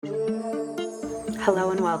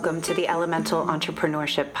Hello and welcome to the Elemental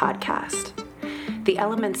Entrepreneurship Podcast. The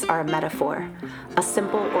elements are a metaphor, a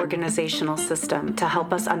simple organizational system to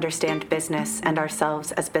help us understand business and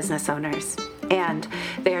ourselves as business owners. And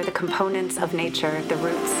they are the components of nature, the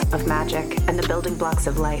roots of magic, and the building blocks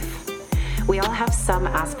of life. We all have some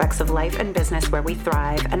aspects of life and business where we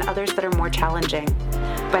thrive and others that are more challenging.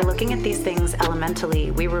 By looking at these things elementally,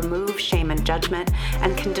 we remove shame and judgment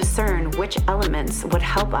and can discern which elements would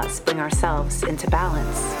help us bring ourselves into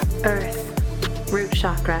balance. Earth, root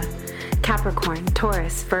chakra, Capricorn,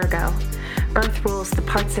 Taurus, Virgo. Earth rules the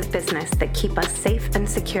parts of business that keep us safe and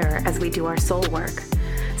secure as we do our soul work.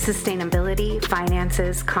 Sustainability,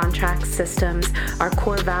 finances, contracts, systems, our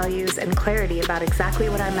core values, and clarity about exactly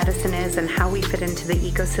what our medicine is and how we fit into the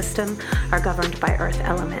ecosystem are governed by Earth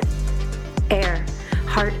element. Air,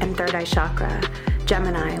 heart and third eye chakra,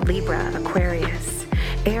 Gemini, Libra, Aquarius.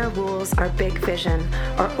 Air rules our big vision,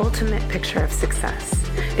 our ultimate picture of success.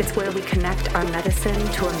 It's where we connect our medicine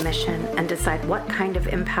to a mission and decide what kind of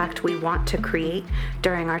impact we want to create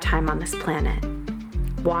during our time on this planet.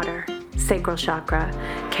 Water, sacral chakra,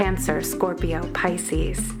 Cancer, Scorpio,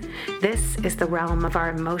 Pisces. This is the realm of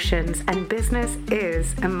our emotions, and business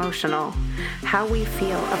is emotional. How we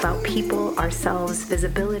feel about people, ourselves,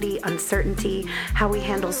 visibility, uncertainty, how we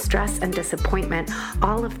handle stress and disappointment,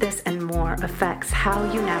 all of this and more affects how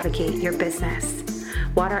you navigate your business.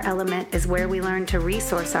 Water element is where we learn to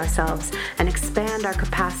resource ourselves and expand our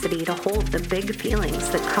capacity to hold the big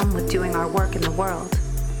feelings that come with doing our work in the world.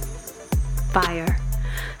 Fire,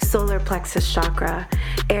 solar plexus chakra,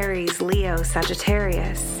 Aries, Leo,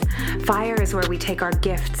 Sagittarius. Fire is where we take our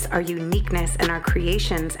gifts, our uniqueness, and our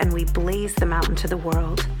creations, and we blaze them out into the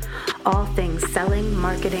world. All things selling,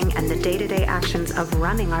 marketing, and the day-to-day actions of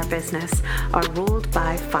running our business are ruled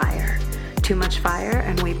by fire. Too much fire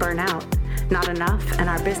and we burn out. Not enough and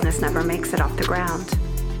our business never makes it off the ground.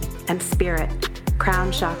 And spirit,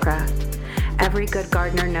 crown chakra. Every good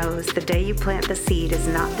gardener knows the day you plant the seed is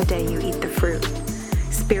not the day you eat the fruit.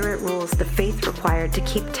 Spirit rules the faith required to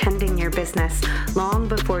keep tending your business long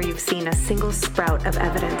before you've seen a single sprout of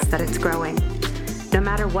evidence that it's growing. No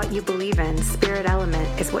matter what you believe in, spirit element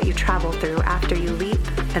is what you travel through after you leap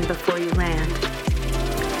and before you land.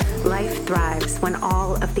 Life thrives when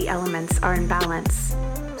all of the elements are in balance.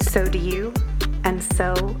 So do you, and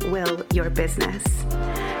so will your business.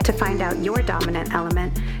 To find out your dominant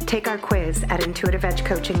element, take our quiz at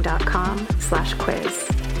intuitiveedgecoaching.com/quiz.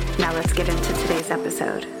 Now let's get into today's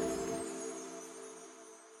episode.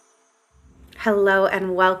 Hello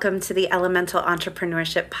and welcome to the Elemental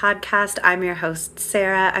Entrepreneurship Podcast. I'm your host,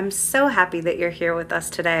 Sarah. I'm so happy that you're here with us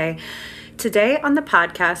today. Today on the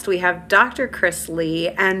podcast, we have Dr. Chris Lee,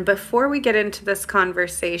 and before we get into this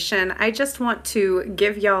conversation, I just want to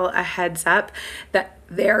give y'all a heads up that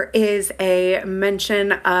there is a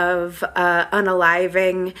mention of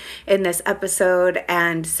unaliving in this episode,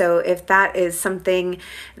 and so if that is something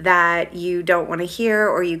that you don't want to hear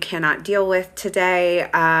or you cannot deal with today,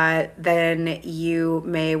 then you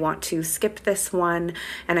may want to skip this one,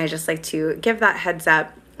 and I just like to give that heads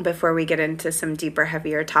up before we get into some deeper,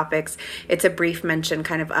 heavier topics. It's a brief mention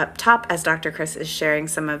kind of up top as Dr. Chris is sharing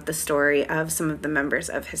some of the story of some of the members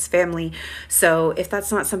of his family. So if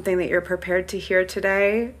that's not something that you're prepared to hear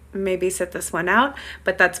today, maybe sit this one out,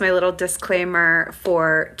 but that's my little disclaimer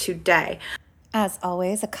for today. As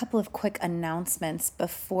always, a couple of quick announcements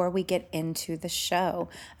before we get into the show.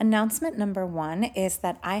 Announcement number one is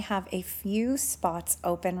that I have a few spots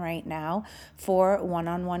open right now for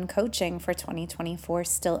one-on-one coaching for 2024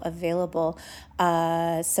 still available.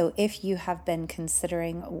 So if you have been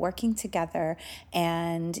considering working together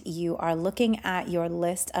and you are looking at your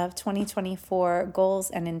list of 2024 goals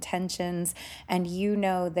and intentions, and you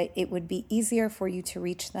know that it would be easier for you to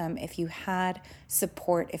reach them if you had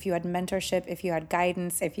support, if you had mentorship, if you had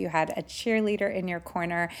guidance, if you had a cheerleader in your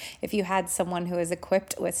corner, if you had someone who is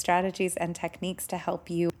equipped with strategies and techniques to help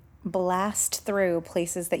you blast through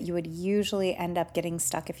places that you would usually end up getting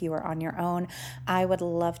stuck if you were on your own, I would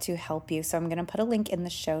love to help you. So I'm going to put a link in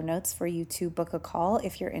the show notes for you to book a call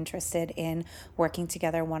if you're interested in working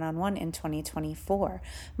together one-on-one in 2024.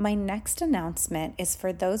 My next announcement is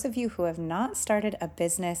for those of you who have not started a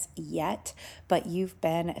business yet, but you've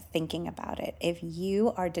been thinking about it. If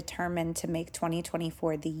you are determined to make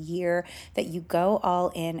 2024 the year that you go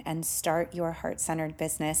all in and start your heart-centered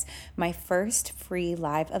business, my first free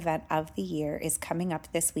live event event of the year is coming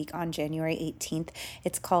up this week on January 18th.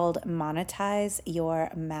 It's called Monetize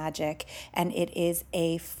Your Magic, and it is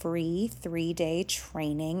a free 3-day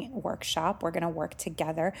training workshop. We're going to work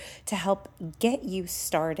together to help get you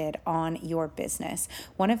started on your business.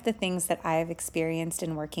 One of the things that I have experienced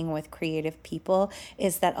in working with creative people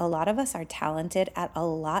is that a lot of us are talented at a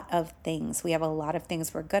lot of things. We have a lot of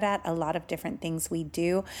things we're good at, a lot of different things we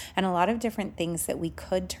do, and a lot of different things that we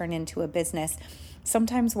could turn into a business.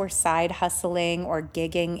 Sometimes we're side hustling or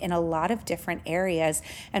gigging in a lot of different areas.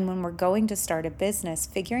 And when we're going to start a business,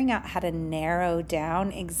 figuring out how to narrow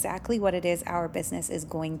down exactly what it is our business is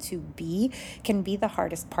going to be can be the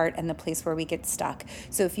hardest part and the place where we get stuck.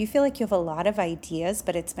 So if you feel like you have a lot of ideas,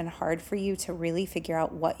 but it's been hard for you to really figure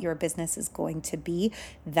out what your business is going to be,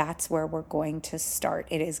 that's where we're going to start.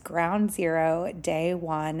 It is ground zero, day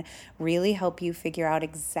one, really help you figure out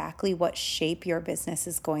exactly what shape your business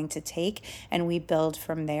is going to take. And we build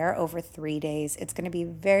from there over 3 days. It's going to be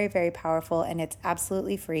very, very powerful, and it's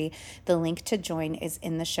absolutely free. The link to join is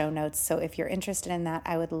in the show notes. So if you're interested in that,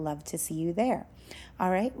 I would love to see you there.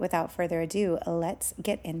 All right, without further ado, let's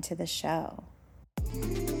get into the show.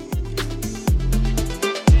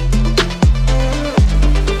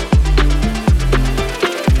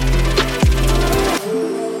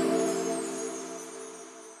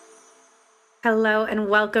 Hello and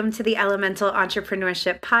welcome to the Elemental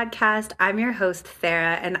Entrepreneurship Podcast. I'm your host,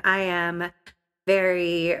 Sarah, and I am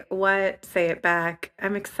I'm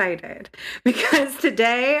excited because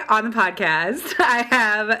today on the podcast, I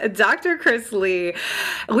have Dr. Chris Lee.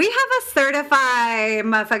 We have a certified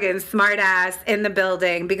motherfucking smartass in the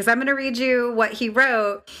building because I'm going to read you what he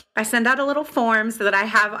wrote. I send out a little form so that I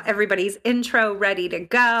have everybody's intro ready to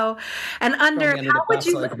go. And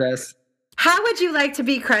how would you like to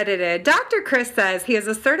be credited? Dr. Chris says he is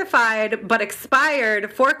a certified but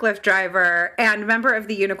expired forklift driver and member of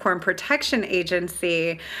the Unicorn Protection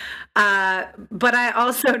Agency. But I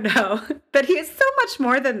also know that he is so much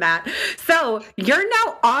more than that. So you're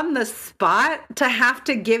now on the spot to have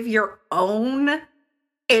to give your own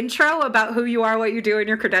intro about who you are, what you do, and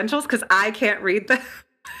your credentials, because I can't read them.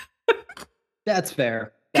 That's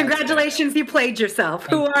fair. Congratulations, you played yourself.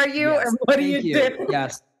 Who are you and what do you do?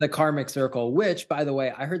 Yes, the karmic circle, which, by the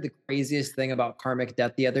way, I heard the craziest thing about karmic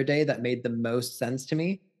debt the other day that made the most sense to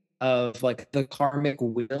me of like the karmic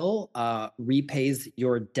wheel repays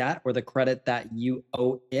your debt or the credit that you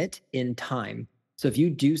owe it in time. So if you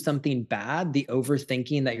do something bad, the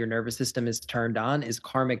overthinking that your nervous system is turned on is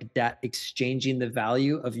karmic debt exchanging the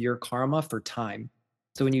value of your karma for time.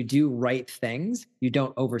 So when you do right things, you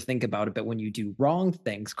don't overthink about it. But when you do wrong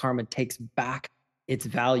things, karma takes back its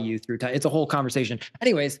value through time. It's a whole conversation.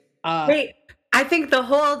 Anyways. Wait, I think the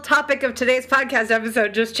whole topic of today's podcast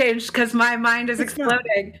episode just changed because my mind is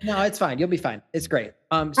exploding. No, it's fine. You'll be fine. It's great.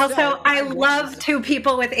 Also, I love two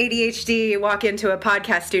people with ADHD walk into a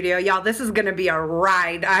podcast studio. Y'all, this is going to be a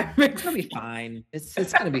ride. It's going to be fine. It's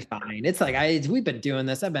going to be fine. It's like, we've been doing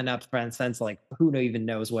this. I've been up since like, who even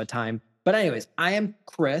knows what time. But anyways, I am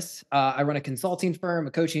Chris. I run a consulting firm,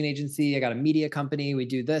 a coaching agency. I got a media company. We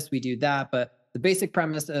do this, we do that. But the basic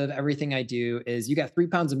premise of everything I do is you got 3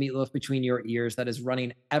 pounds of meatloaf between your ears that is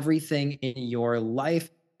running everything in your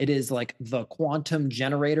life. It is like the quantum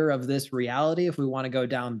generator of this reality, if we want to go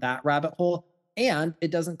down that rabbit hole. And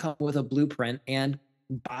it doesn't come with a blueprint. And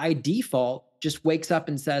by default, just wakes up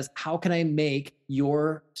and says, how can I make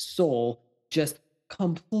your soul just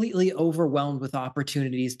completely overwhelmed with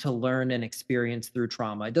opportunities to learn and experience through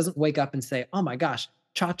trauma? It doesn't wake up and say, oh my gosh,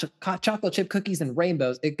 chocolate chip cookies and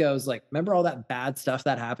rainbows. It goes like, remember all that bad stuff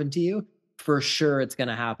that happened to you? For sure, it's going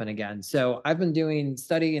to happen again. So I've been doing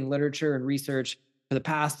study and literature and research for the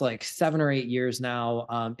past like 7 or 8 years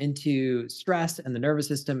now into stress and the nervous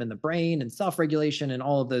system and the brain and self-regulation and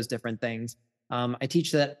all of those different things. I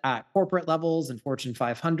teach that at corporate levels and Fortune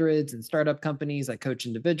 500s and startup companies. I coach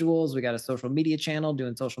individuals. We got a social media channel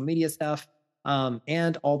doing social media stuff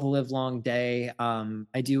and all the live long day.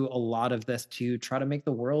 I do a lot of this to try to make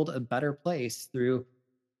the world a better place through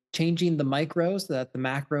changing the micro so that the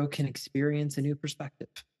macro can experience a new perspective.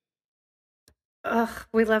 Ugh,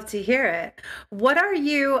 we love to hear it. What are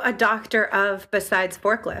you a doctor of besides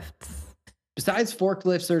forklifts? Besides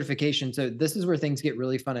forklift certification, so this is where things get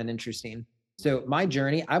really fun and interesting. So my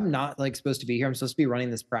journey, I'm not like supposed to be here. I'm supposed to be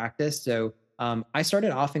running this practice. So I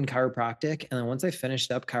started off in chiropractic. And then once I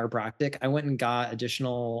finished up chiropractic, I went and got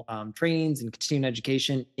additional trainings and continuing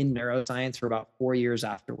education in neuroscience for about 4 years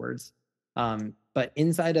afterwards. But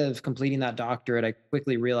inside of completing that doctorate, I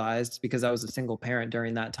quickly realized, because I was a single parent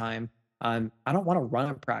during that time, I don't want to run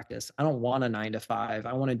a practice. I don't want a 9 to 5.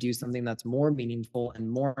 I want to do something that's more meaningful and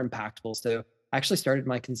more impactful. So I actually started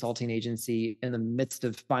my consulting agency in the midst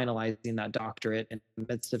of finalizing that doctorate, in the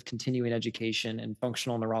midst of continuing education in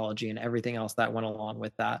functional neurology and everything else that went along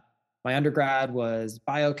with that. My undergrad was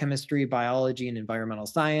biochemistry, biology, and environmental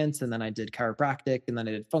science. And then I did chiropractic, and then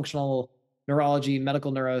I did functional neurology,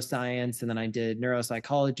 medical neuroscience, and then I did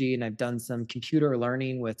neuropsychology, and I've done some computer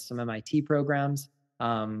learning with some MIT programs.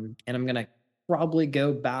 And I'm going to probably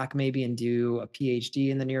go back maybe and do a PhD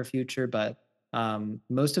in the near future, but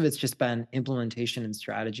most of it's just been implementation and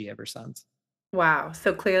strategy ever since. Wow.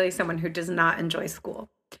 So clearly someone who does not enjoy school.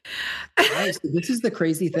 So this is the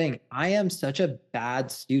crazy thing. I am such a bad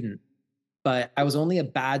student, but I was only a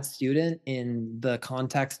bad student in the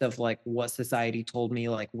context of like what society told me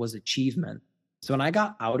like was achievement. So when I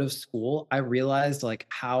got out of school, I realized like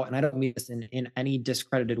how, and I don't mean this in any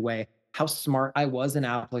discredited way, how smart I was in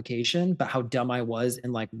application, but how dumb I was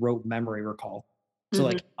in like rote memory recall. So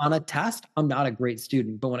like on a test, I'm not a great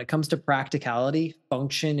student, but when it comes to practicality,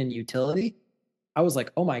 function, and utility, I was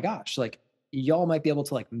like, oh my gosh, like y'all might be able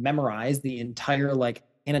to like memorize the entire like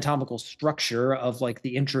anatomical structure of like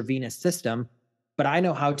the intravenous system, but I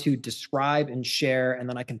know how to describe and share, and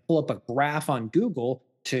then I can pull up a graph on Google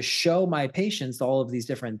to show my patients all of these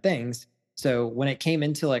different things. So when it came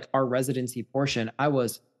into like our residency portion, I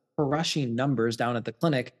was crushing numbers down at the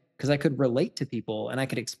clinic because I could relate to people and I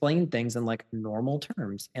could explain things in like normal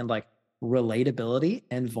terms, and like relatability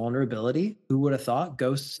and vulnerability, who would have thought,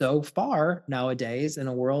 goes so far nowadays in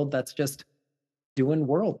a world that's just doing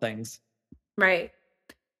world things. Right.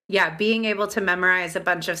 Yeah. Being able to memorize a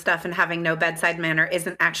bunch of stuff and having no bedside manner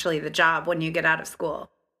isn't actually the job when you get out of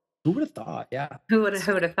school. Who would have thought? Yeah. Who would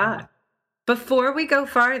have thought? Before we go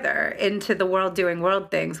farther into the world doing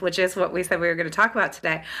world things, which is what we said we were going to talk about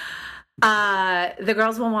today, the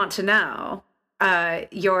girls will want to know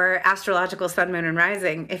your astrological sun, moon, and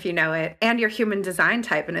rising, if you know it, and your human design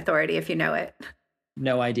type and authority, if you know it.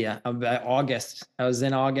 No idea. August. I was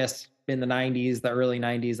in August in the 90s, the early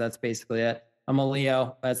 90s. That's basically it. I'm a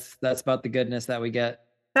Leo. That's about the goodness that we get.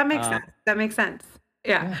 That makes sense. That makes sense.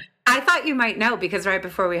 Yeah. I thought you might know because right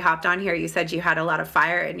before we hopped on here, you said you had a lot of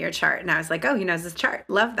fire in your chart. And I was like, oh, he knows his chart.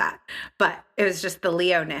 Love that. But it was just the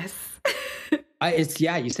Leo-ness.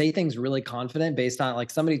 You say things really confident based on like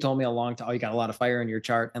somebody told me a long time, oh, you got a lot of fire in your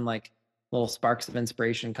chart, and like little sparks of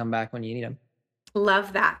inspiration come back when you need them.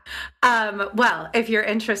 Love that. Well, if you're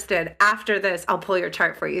interested after this, I'll pull your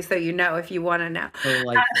chart for you so you know if you want to know.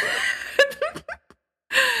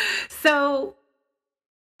 So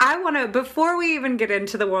I want to, before we even get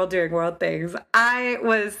into the world doing world things, I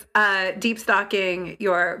was deep stalking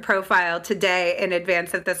your profile today in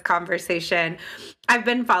advance of this conversation. I've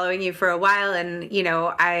been following you for a while, and, you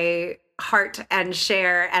know, I heart and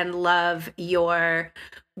share and love your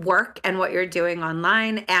work and what you're doing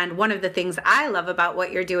online. And one of the things I love about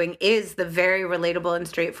what you're doing is the very relatable and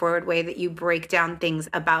straightforward way that you break down things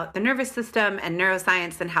about the nervous system and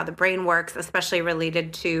neuroscience and how the brain works, especially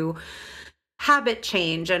related to habit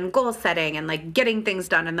change and goal setting and like getting things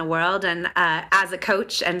done in the world. And as a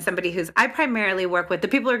coach and somebody I primarily work with, the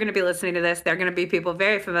people who are going to be listening to this, they're going to be people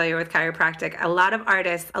very familiar with chiropractic, a lot of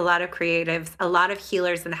artists, a lot of creatives, a lot of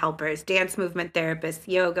healers and helpers, dance movement therapists,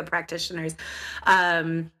 yoga practitioners,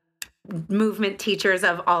 movement teachers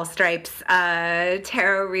of all stripes,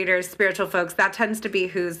 tarot readers, spiritual folks. That tends to be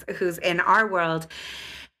who's in our world.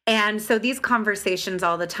 And so these conversations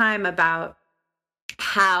all the time about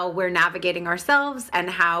how we're navigating ourselves and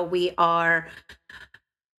how we are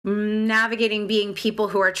navigating being people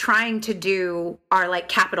who are trying to do our like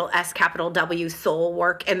capital S, capital W soul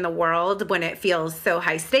work in the world when it feels so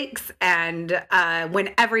high stakes, and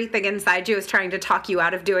when everything inside you is trying to talk you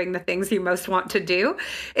out of doing the things you most want to do,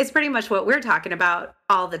 is pretty much what we're talking about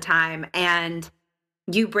all the time. And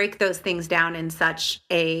you break those things down in such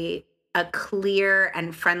a clear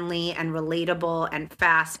and friendly and relatable and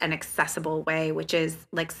fast and accessible way, which is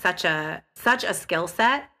like such a skill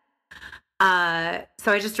set.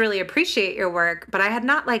 So I just really appreciate your work, but I had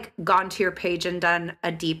not like gone to your page and done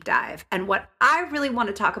a deep dive. And what I really want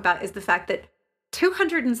to talk about is the fact that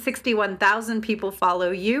 261,000 people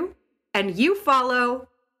follow you and you follow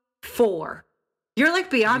 4. You're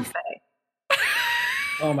like Beyonce.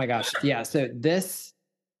 Oh my gosh. Yeah. So this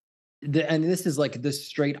is like the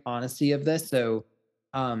straight honesty of this. So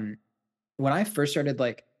when I first started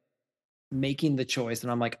like making the choice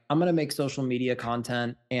and I'm like, I'm going to make social media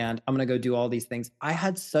content and I'm going to go do all these things, I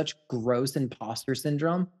had such gross imposter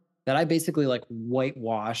syndrome that I basically like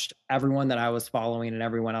whitewashed everyone that I was following and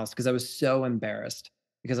everyone else, because I was so embarrassed,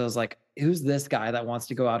 because I was like, who's this guy that wants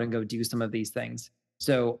to go out and go do some of these things?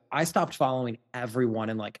 So I stopped following everyone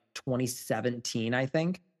in like 2017, I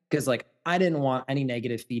think. because like I didn't want any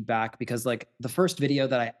negative feedback, because like the first video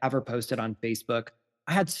that I ever posted on Facebook,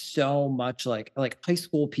 I had so much like high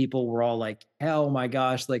school people were all like, "Oh my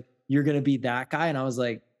gosh, like you're gonna be that guy," and I was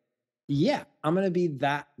like, "Yeah, I'm gonna be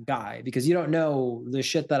that guy," because you don't know the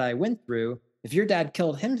shit that I went through. If your dad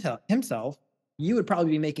killed himself, you would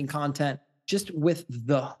probably be making content just with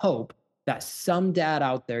the hope that some dad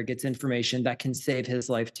out there gets information that can save his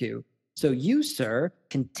life too. So you, sir,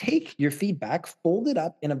 can take your feedback, fold it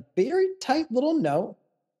up in a very tight little note,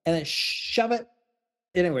 and then shove it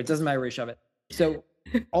anywhere. It doesn't matter where you shove it. So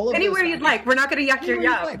all of anywhere you'd like. We're not going to yuck your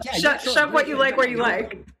yum. Shove what you like where you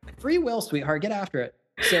like. Free will, sweetheart. Get after it.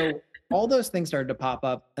 So all those things started to pop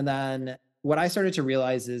up. And then what I started to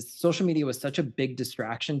realize is social media was such a big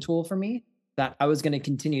distraction tool for me that I was going to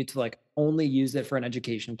continue to like only use it for an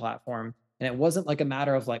education platform. And it wasn't like a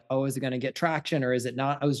matter of like, oh, is it going to get traction or is it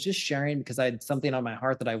not? I was just sharing because I had something on my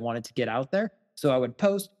heart that I wanted to get out there. So I would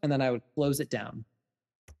post and then I would close it down.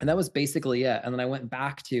 And that was basically it. And then I went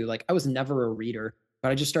back to like, I was never a reader,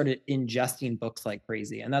 but I just started ingesting books like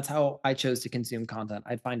crazy. And that's how I chose to consume content.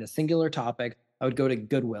 I'd find a singular topic. I would go to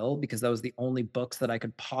Goodwill because that was the only books that I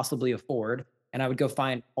could possibly afford. And I would go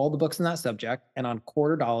find all the books in that subject. And on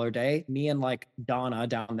 $quarter day, me and like Donna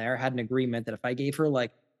down there had an agreement that if I gave her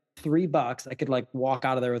like $3, I could like walk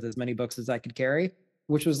out of there with as many books as I could carry,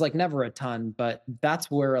 which was like never a ton, but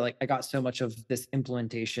that's where like I got so much of this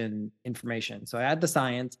implementation information. So I had the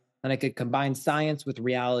science and I could combine science with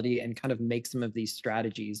reality and kind of make some of these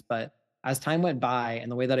strategies. But as time went by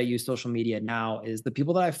and the way that I use social media now is the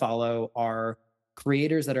people that I follow are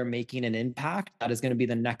creators that are making an impact. That is going to be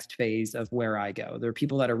the next phase of where I go. There are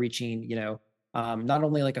people that are reaching, not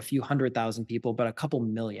only like a few 100,000 people, but a couple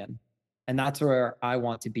million. And that's where I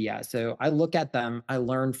want to be at. So I look at them, I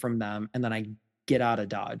learn from them, and then I get out of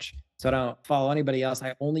Dodge. So I don't follow anybody else.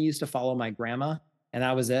 I only used to follow my grandma, and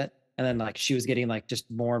that was it. And then like she was getting like just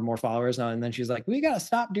more and more followers. And then she was like, "We got to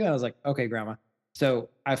stop doing it." I was like, "Okay, grandma." So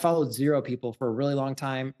I followed 0 people for a really long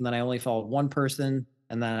time. And then I only followed one person.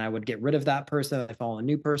 And then I would get rid of that person. I follow a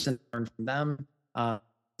new person, learn from them.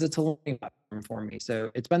 It's a learning platform for me.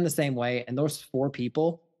 So it's been the same way. And those 4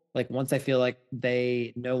 people, like once I feel like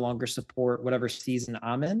they no longer support whatever season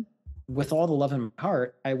I'm in, with all the love in my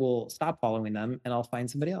heart, I will stop following them and I'll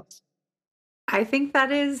find somebody else. I think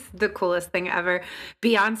that is the coolest thing ever.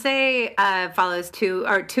 Beyonce follows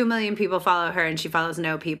 2 million people follow her, and she follows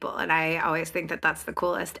no people. And I always think that that's the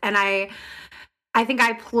coolest. And I think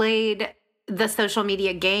I played the social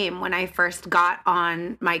media game when I first got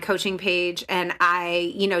on my coaching page, and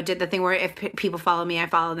I, did the thing where if people follow me, I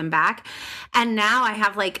follow them back. And now I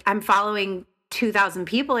have I'm following 2,000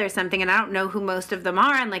 people or something, and I don't know who most of them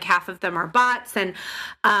are, and like half of them are bots. And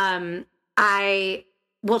I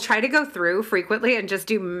will try to go through frequently and just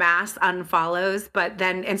do mass unfollows, but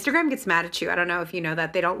then Instagram gets mad at you. I don't know if you know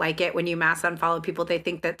that. They don't like it when you mass unfollow people. They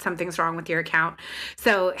think that something's wrong with your account.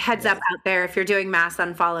 So heads up out there, if you're doing mass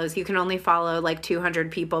unfollows, you can only follow like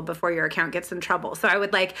 200 people before your account gets in trouble. So I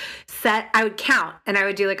would I would count, and I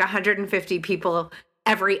would do like 150 people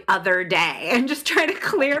every other day and just try to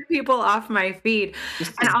clear people off my feed.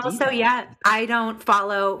 And also, I don't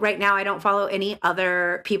follow any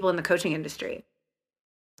other people in the coaching industry.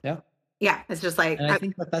 Yeah, it's just like, and I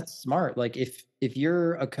think that's smart. Like if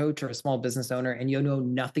you're a coach or a small business owner and you know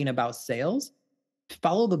nothing about sales,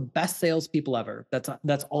 follow the best salespeople ever.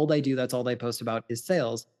 That's all they do. That's all they post about is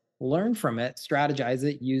sales. Learn from it, strategize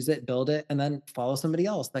it, use it, build it, and then follow somebody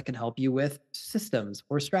else that can help you with systems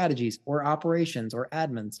or strategies or operations or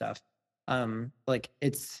admin stuff. It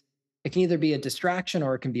can either be a distraction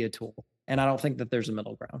or it can be a tool. And I don't think that there's a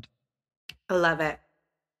middle ground. I love it.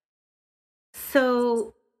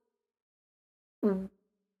 So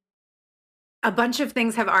a bunch of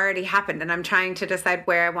things have already happened, and I'm trying to decide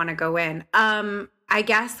where I want to go in. I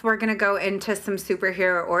guess we're going to go into some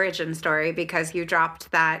superhero origin story, because you dropped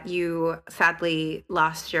that you sadly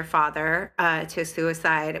lost your father to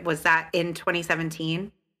suicide. Was that in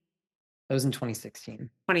 2017? That was in 2016.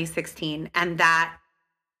 2016. And that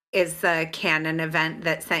is the canon event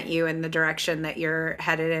that sent you in the direction that you're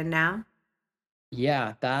headed in now?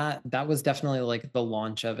 Yeah, that was definitely like the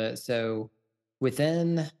launch of it. So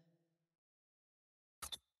within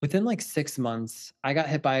like 6 months, I got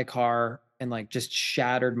hit by a car and like just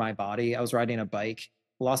shattered my body. I was riding a bike,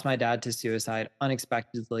 lost my dad to suicide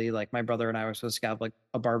unexpectedly. Like my brother and I were supposed to have like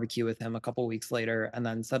a barbecue with him a couple weeks later. And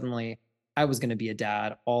then suddenly I was going to be a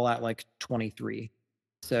dad all at like 23.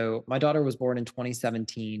 So my daughter was born in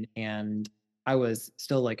 2017, and I was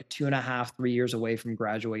still like 2.5, 3 years away from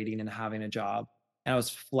graduating and having a job. And I was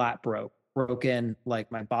flat broken.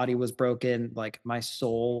 Like my body was broken. Like my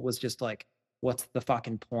soul was just like what's the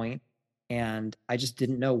fucking point? And I just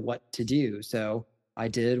didn't know what to do. So I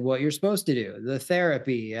did what you're supposed to do, the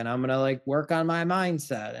therapy, and I'm going to like work on my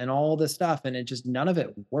mindset and all this stuff. And it just, none of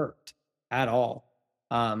it worked at all.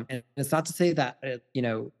 And it's not to say that,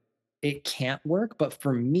 it can't work, but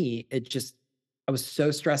for me, I was so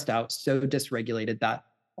stressed out, so dysregulated that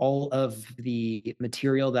all of the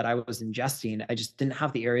material that I was ingesting, I just didn't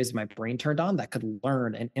have the areas of my brain turned on that could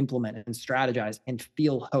learn and implement and strategize and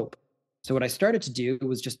feel hope. So what I started to do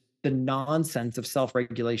was just the nonsense of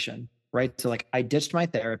self-regulation, right? So like I ditched my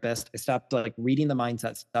therapist, I stopped like reading the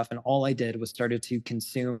mindset stuff, and all I did was started to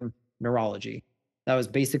consume neurology. That was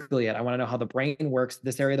basically it. I want to know how the brain works.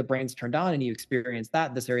 This area of the brain's turned on and you experience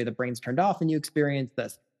that. This area of the brain's turned off and you experience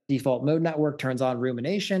this. Default mode network turns on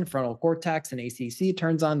rumination, frontal cortex and ACC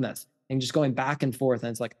turns on this. And just going back and forth.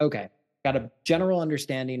 And it's like, okay, got a general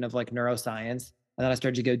understanding of like neuroscience. And then I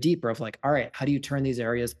started to go deeper of like, all right, how do you turn these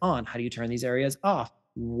areas on? How do you turn these areas off?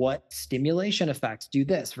 What stimulation effects do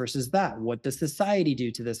this versus that? What does society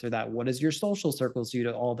do to this or that? What does your social circles do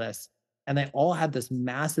to all this? And they all had this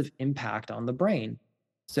massive impact on the brain.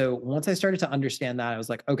 So once I started to understand that, I was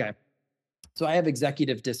like, okay, so I have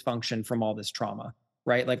executive dysfunction from all this trauma,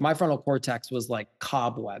 right? Like my frontal cortex was like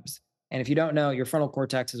cobwebs. And if you don't know, your frontal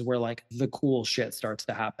cortex is where like the cool shit starts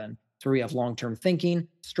to happen. It's where you have long-term thinking,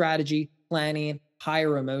 strategy, planning,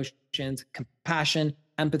 higher emotions, compassion,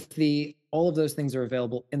 empathy. All of those things are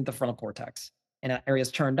available in the frontal cortex. And that area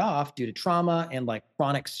is turned off due to trauma and like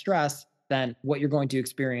chronic stress, then what you're going to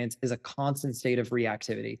experience is a constant state of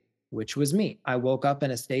reactivity, which was me. I woke up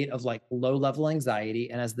in a state of like low level anxiety.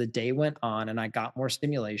 And as the day went on and I got more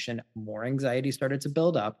stimulation, more anxiety started to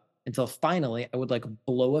build up until finally I would like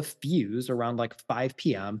blow a fuse around like 5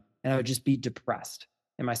 p.m. and I would just be depressed.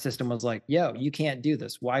 And my system was like, yo, you can't do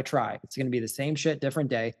this. Why try? It's going to be the same shit, different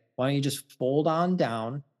day. Why don't you just fold on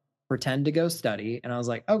down, pretend to go study? And I was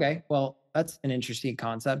like, okay, well, that's an interesting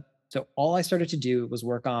concept. So all I started to do was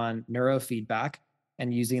work on neurofeedback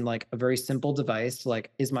and using like a very simple device to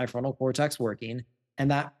like, is my frontal cortex working? And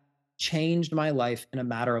that changed my life in a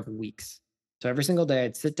matter of weeks. So every single day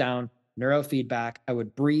I'd sit down, neurofeedback, I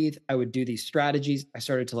would breathe, I would do these strategies. I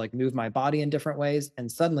started to like move my body in different ways. And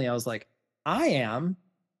suddenly I was like, I am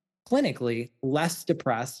clinically less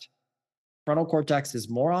depressed. Frontal cortex is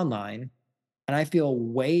more online and I feel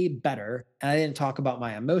way better. And I didn't talk about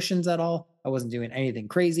my emotions at all. I wasn't doing anything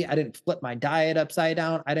crazy. I didn't flip my diet upside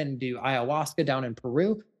down. I didn't do ayahuasca down in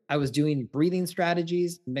Peru. I was doing breathing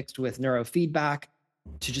strategies mixed with neurofeedback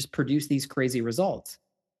to just produce these crazy results.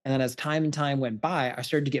 And then as time and time went by, I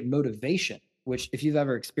started to get motivation, which if you've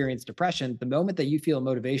ever experienced depression, the moment that you feel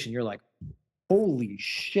motivation, you're like, holy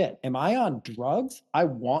shit, am I on drugs? I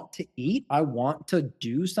want to eat. I want to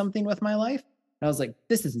do something with my life. And I was like,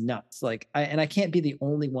 this is nuts. Like, I can't be the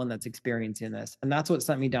only one that's experiencing this. And that's what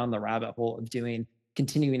sent me down the rabbit hole of doing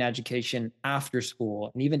continuing education after school.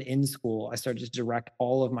 And even in school, I started to direct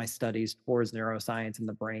all of my studies towards neuroscience and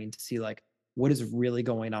the brain to see like, what is really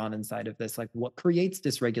going on inside of this? Like what creates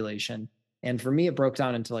dysregulation? And for me, it broke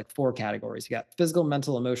down into like 4 categories. You got physical,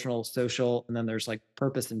 mental, emotional, social, and then there's like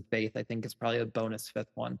purpose and faith. I think is probably a bonus 5th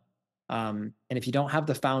one. And if you don't have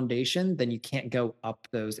the foundation, then you can't go up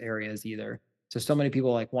those areas either. So many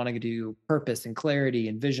people like want to do purpose and clarity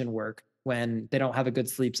and vision work when they don't have a good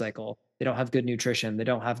sleep cycle. They don't have good nutrition. They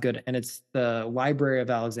don't have good, and it's the Library of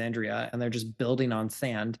Alexandria and they're just building on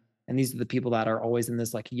sand. And these are the people that are always in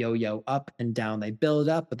this like yo-yo up and down. They build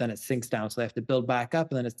up, but then it sinks down. So they have to build back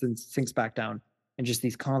up and then it sinks back down, and just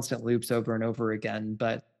these constant loops over and over again.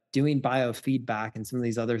 But doing biofeedback and some of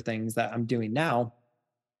these other things that I'm doing now,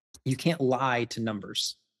 you can't lie to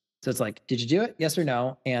numbers. So it's like, did you do it? Yes or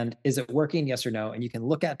no? And is it working? Yes or no? And you can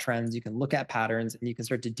look at trends, you can look at patterns, and you can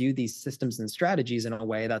start to do these systems and strategies in a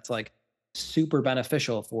way that's like super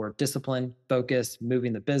beneficial for discipline, focus,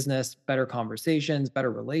 moving the business, better conversations,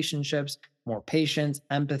 better relationships, more patience,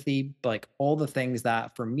 empathy, like all the things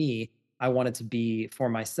that for me, I wanted to be for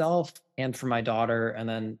myself and for my daughter, and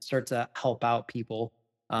then start to help out people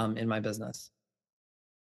in my business.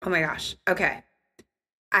 Oh my gosh. Okay.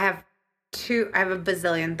 I have a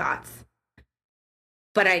bazillion thoughts,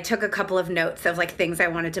 but I took a couple of notes of like things I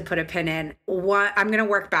wanted to put a pin in. One, I'm going to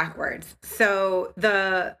work backwards. So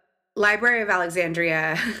the Library of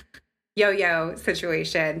Alexandria yo-yo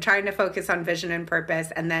situation, trying to focus on vision and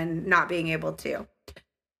purpose and then not being able to.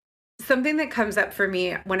 Something that comes up for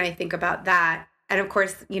me when I think about that, and of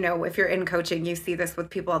course, if you're in coaching, you see this with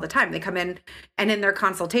people all the time. They come in and in their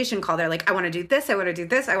consultation call, they're like, I want to do this. I want to do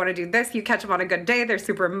this. I want to do this. You catch them on a good day. They're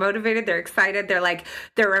super motivated. They're excited. They're like,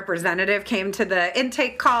 their representative came to the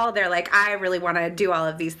intake call. They're like, I really want to do all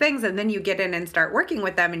of these things. And then you get in and start working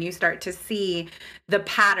with them and you start to see the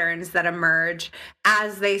patterns that emerge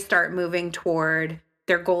as they start moving toward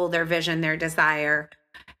their goal, their vision, their desire.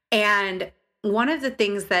 And one of the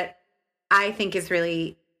things that I think is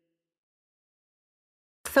really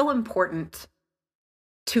so important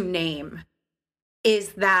to name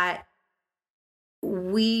is that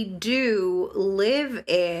we do live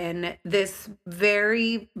in this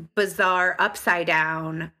very bizarre upside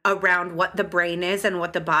down around what the brain is and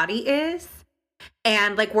what the body is.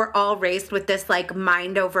 And like, we're all raised with this, like,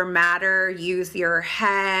 mind over matter, use your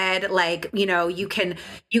head. Like, you can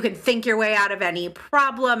think your way out of any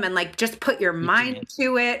problem and like, just put your mind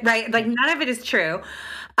to it. Right. Like, none of it is true.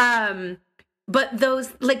 But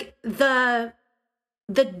those, like, the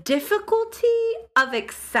difficulty of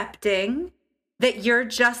accepting that you're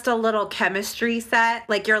just a little chemistry set,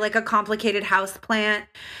 like you're like a complicated house plant,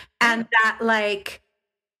 and that like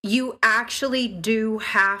you actually do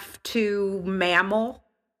have to mammal.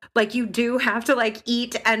 Like, you do have to like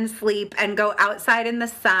eat and sleep and go outside in the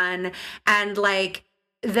sun, and like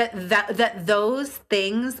that those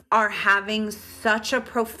things are having such a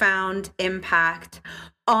profound impact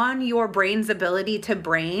on your brain's ability to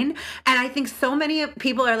brain. And I think so many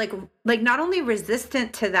people are like not only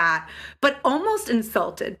resistant to that, but almost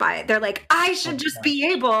insulted by it. They're like, I should just be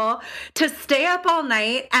able to stay up all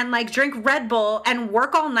night and like drink Red Bull and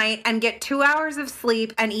work all night and get 2 hours of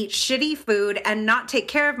sleep and eat shitty food and not take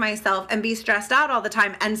care of myself and be stressed out all the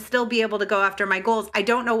time and still be able to go after my goals. I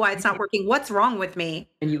don't know why it's not working. What's wrong with me?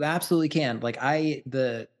 And you absolutely can. Like,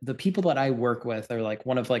 the people that I work with are like,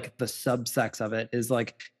 one of like the subsects of it is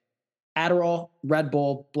like Adderall, Red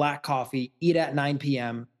Bull, black coffee, eat at 9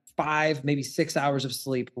 p.m., 5, maybe 6 hours of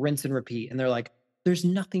sleep, rinse and repeat. And they're like, there's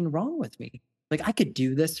nothing wrong with me. Like, I could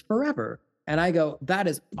do this forever. And I go, that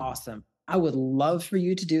is awesome. I would love for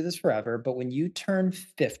you to do this forever. But when you turn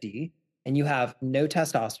 50 and you have no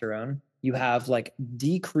testosterone, you have like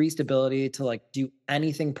decreased ability to like do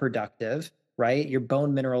anything productive, right? Your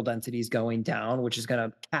bone mineral density is going down, which is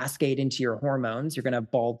going to cascade into your hormones. You're going to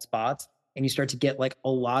have bald spots. And you start to get like a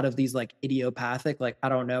lot of these like idiopathic, like, I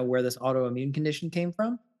don't know where this autoimmune condition came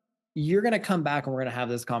from. You're going to come back and we're going to have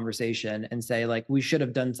this conversation and say like, we should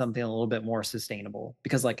have done something a little bit more sustainable,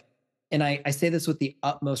 because like, and I say this with the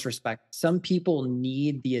utmost respect, some people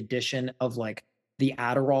need the addition of like the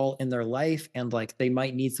Adderall in their life, and like they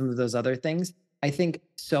might need some of those other things. I think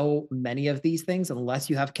so many of these things, unless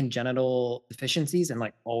you have congenital deficiencies, and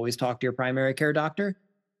like always talk to your primary care doctor,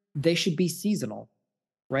 they should be seasonal.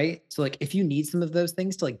 Right. So like, if you need some of those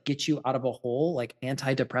things to like get you out of a hole, like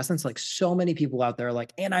antidepressants, like so many people out there are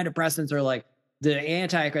like, antidepressants are like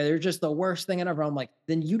they're just the worst thing ever. I'm like,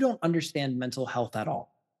 then you don't understand mental health at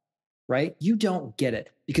all. Right. You don't get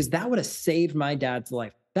it, because that would have saved my dad's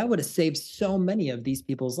life. That would have saved so many of these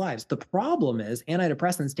people's lives. The problem is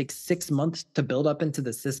antidepressants take 6 months to build up into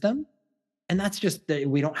the system. And that's just that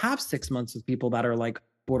we don't have 6 months of people that are like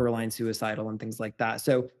borderline suicidal and things like that.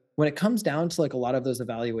 So when it comes down to like a lot of those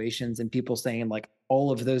evaluations and people saying like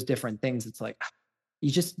all of those different things, it's like,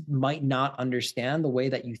 you just might not understand the way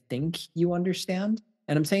that you think you understand.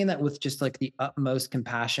 And I'm saying that with just like the utmost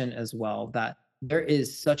compassion as well, that there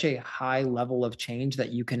is such a high level of change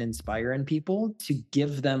that you can inspire in people to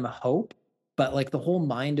give them hope. But like the whole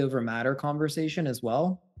mind over matter conversation as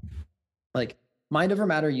well, like mind over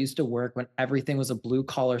matter used to work when everything was a blue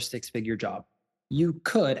collar 6-figure job. You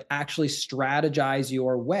could actually strategize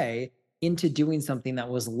your way into doing something that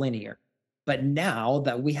was linear. But now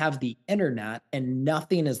that we have the internet and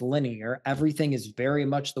nothing is linear, everything is very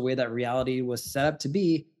much the way that reality was set up to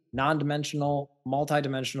be, non-dimensional,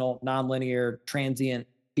 multidimensional, non-linear, transient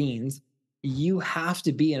beings. You have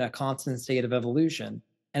to be in a constant state of evolution.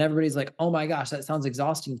 And everybody's like, oh my gosh, that sounds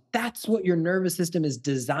exhausting. That's what your nervous system is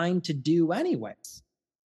designed to do anyways,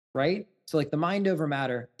 right? So like the mind over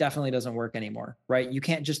matter definitely doesn't work anymore, right? You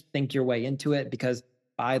can't just think your way into it, because,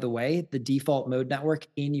 by the way, the default mode network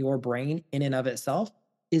in your brain in and of itself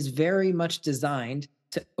is very much designed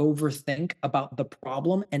to overthink about the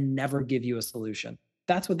problem and never give you a solution.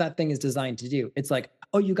 That's what that thing is designed to do. It's like,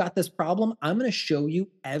 oh, you got this problem? I'm going to show you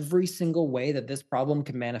every single way that this problem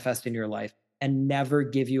can manifest in your life and never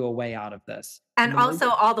give you a way out of this. And also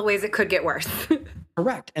all the ways it could get worse.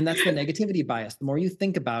 Correct. And that's the negativity bias. The more you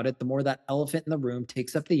think about it, the more that elephant in the room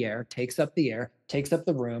takes up the air, takes up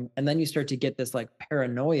the room. And then you start to get this like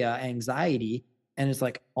paranoia, anxiety. And it's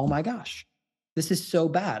like, oh my gosh, this is so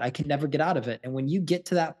bad. I can never get out of it. And when you get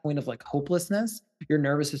to that point of like hopelessness, your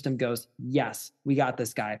nervous system goes, yes, we got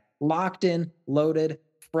this guy locked in, loaded,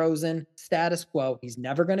 frozen, status quo. He's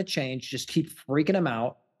never going to change. Just keep freaking him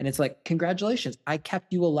out. And it's like, congratulations, I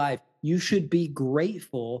kept you alive. You should be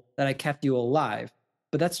grateful that I kept you alive.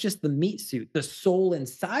 But that's just the meat suit. The soul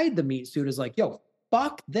inside the meat suit is like, yo,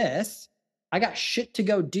 fuck this. I got shit to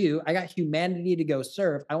go do. I got humanity to go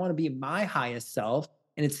serve. I want to be my highest self.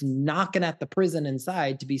 And it's knocking at the prison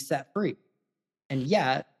inside to be set free. And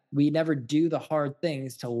yet we never do the hard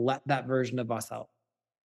things to let that version of us out.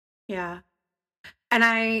 Yeah. And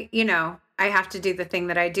I have to do the thing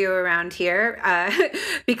that I do around here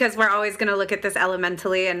because we're always going to look at this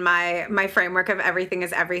elementally, and my framework of everything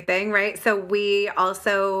is everything, right? So we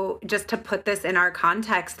also, just to put this in our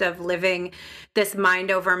context of living this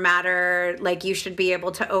mind over matter, like you should be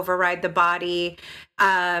able to override the body,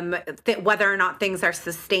 whether or not things are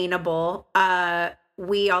sustainable.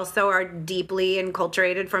 We also are deeply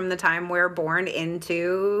enculturated from the time we're born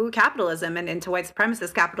into capitalism and into white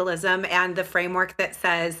supremacist capitalism, and the framework that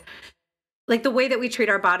says, like, the way that we treat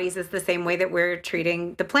our bodies is the same way that we're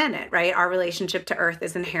treating the planet, right? Our relationship to Earth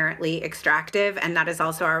is inherently extractive, and that is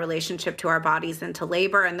also our relationship to our bodies and to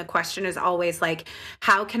labor. And the question is always like,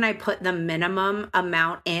 how can I put the minimum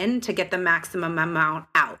amount in to get the maximum amount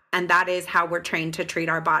out? And that is how we're trained to treat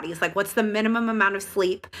our bodies. Like, what's the minimum amount of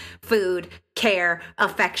sleep, food, care,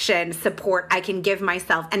 affection, support I can give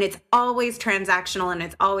myself? And it's always transactional, and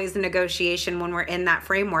it's always a negotiation when we're in that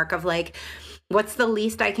framework of like, what's the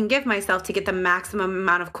least I can give myself to get the maximum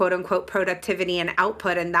amount of quote unquote productivity and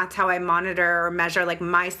output? And that's how I monitor or measure like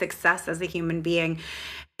my success as a human being.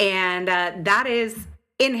 And that is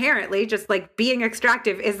inherently just like being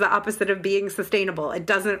extractive is the opposite of being sustainable. It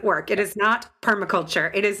doesn't work. It is not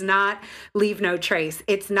permaculture. It is not leave no trace.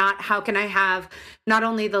 It's not how can I have not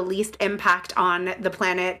only the least impact on the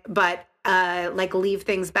planet, but like leave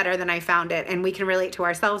things better than I found it. And we can relate to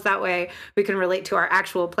ourselves that way. We can relate to our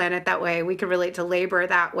actual planet that way. We can relate to labor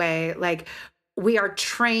that way. Like, we are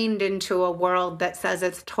trained into a world that says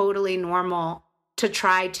it's totally normal to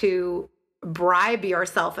try to bribe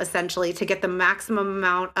yourself essentially to get the maximum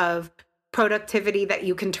amount of productivity that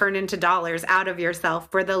you can turn into dollars out of yourself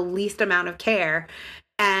for the least amount of care.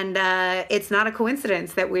 And it's not a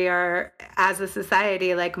coincidence that we are, as a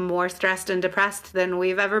society, like more stressed and depressed than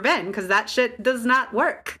we've ever been, because that shit does not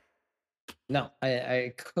work. No,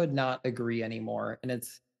 I could not agree anymore. And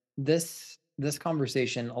it's this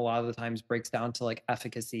conversation a lot of the times breaks down to like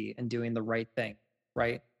efficacy and doing the right thing,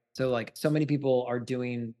 right? So like so many people are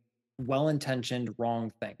doing well-intentioned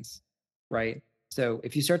wrong things, right? So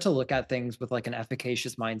if you start to look at things with like an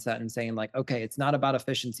efficacious mindset and saying like, okay, it's not about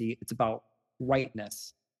efficiency, it's about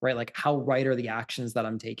rightness, right? Like, how right are the actions that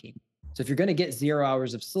I'm taking? So if you're going to get 0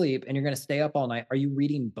 hours of sleep and you're going to stay up all night, are you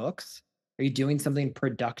reading books? Are you doing something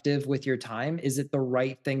productive with your time? Is it the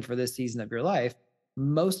right thing for this season of your life?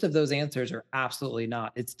 Most of those answers are absolutely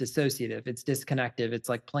not. It's dissociative, it's disconnective, it's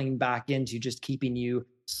like playing back into just keeping you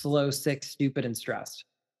slow, sick, stupid, and stressed,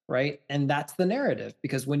 right? And that's the narrative,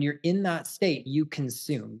 because when you're in that state, you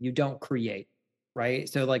consume, you don't create, right?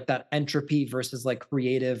 So like that entropy versus like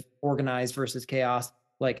creative, organized versus chaos.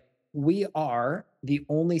 Like, we are the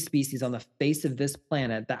only species on the face of this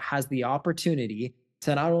planet that has the opportunity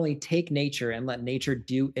to not only take nature and let nature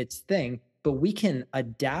do its thing, but we can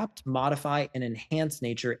adapt, modify, and enhance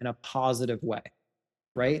nature in a positive way,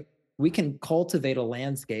 right? We can cultivate a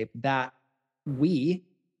landscape that we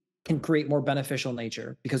can create more beneficial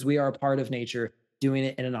nature because we are a part of nature doing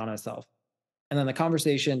it in and on itself. And then the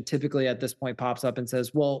conversation typically at this point pops up and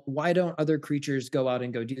says, well, why don't other creatures go out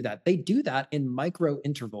and go do that? They do that in micro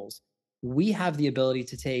intervals. We have the ability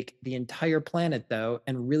to take the entire planet, though,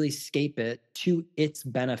 and really scape it to its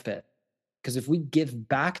benefit. Because if we give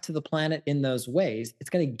back to the planet in those ways, it's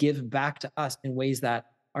going to give back to us in ways that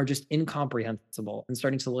are just incomprehensible, and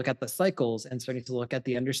starting to look at the cycles and starting to look at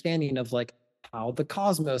the understanding of like how the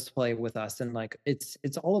cosmos play with us. And like it's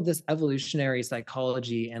all of this evolutionary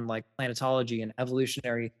psychology and like planetology and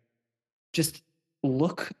evolutionary, just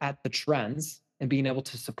look at the trends and being able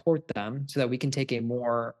to support them so that we can take a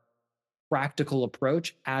more practical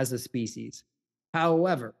approach as a species.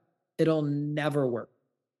 However, it'll never work.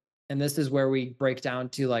 And this is where we break down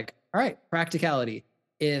to like, all right, practicality.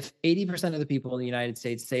 If 80% of the people in the United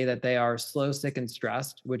States say that they are slow, sick, and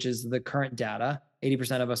stressed, which is the current data,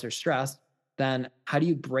 80% of us are stressed, then how do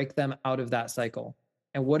you break them out of that cycle?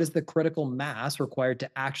 And what is the critical mass required to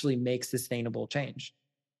actually make sustainable change?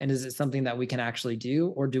 And is it something that we can actually do,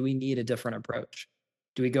 or do we need a different approach?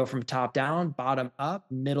 Do we go from top down, bottom up,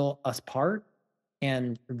 middle us part?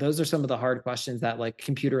 And those are some of the hard questions that like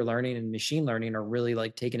computer learning and machine learning are really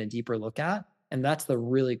like taking a deeper look at. And that's the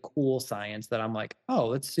really cool science that I'm like,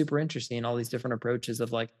 oh, it's super interesting. All these different approaches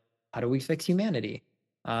of like, how do we fix humanity?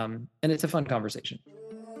 And it's a fun conversation.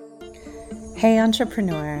 Hey,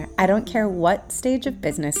 entrepreneur, I don't care what stage of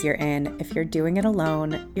business you're in. If you're doing it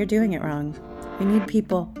alone, you're doing it wrong. We need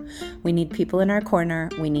people. We need people in our corner.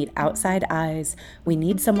 We need outside eyes. We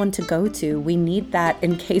need someone to go to. We need that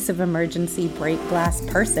in case of emergency break glass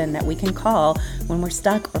person that we can call when we're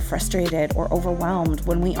stuck or frustrated or overwhelmed,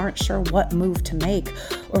 when we aren't sure what move to make,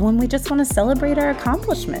 or when we just want to celebrate our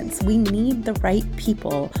accomplishments. We need the right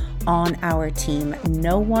people on our team.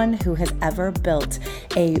 No one who has ever built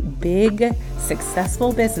a big,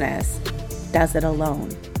 successful business does it alone.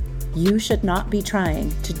 You should not be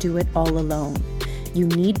trying to do it all alone. You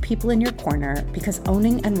need people in your corner because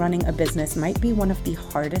owning and running a business might be one of the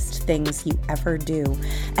hardest things you ever do.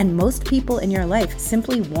 And most people in your life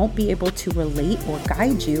simply won't be able to relate or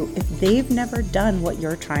guide you if they've never done what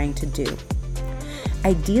you're trying to do.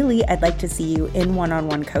 Ideally, I'd like to see you in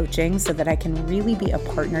one-on-one coaching so that I can really be a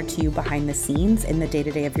partner to you behind the scenes in the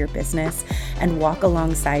day-to-day of your business and walk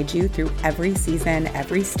alongside you through every season,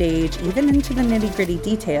 every stage, even into the nitty-gritty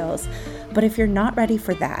details. But if you're not ready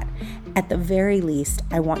for that, at the very least,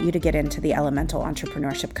 I want you to get into the Elemental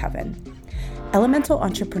Entrepreneurship Coven. Elemental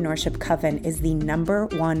Entrepreneurship Coven is the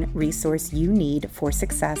 #1 resource you need for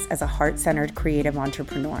success as a heart-centered creative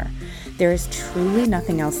entrepreneur. There is truly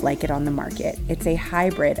nothing else like it on the market. It's a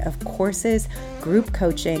hybrid of courses, group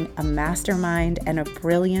coaching, a mastermind, and a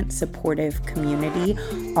brilliant, supportive community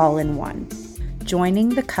all in one. Joining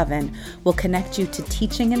the Coven will connect you to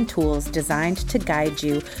teaching and tools designed to guide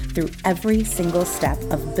you through every single step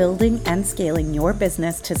of building and scaling your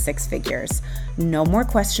business to 6 figures. No more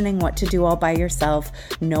questioning what to do all by yourself.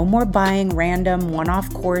 No more buying random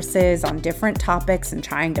one-off courses on different topics and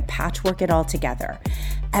trying to patchwork it all together.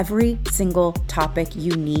 Every single topic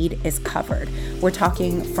you need is covered. We're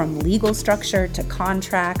talking from legal structure to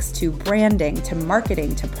contracts to branding to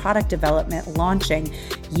marketing to product development, launching,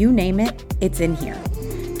 you name it, it's in here.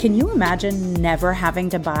 Can you imagine never having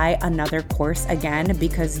to buy another course again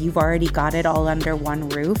because you've already got it all under one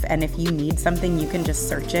roof, and if you need something, you can just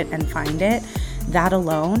search it and find it? That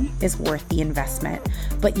alone is worth the investment.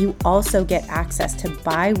 But you also get access to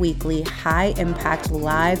bi-weekly, high-impact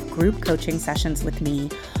live group coaching sessions with me,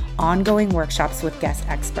 ongoing workshops with guest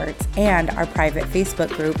experts, and our private Facebook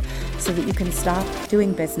group so that you can stop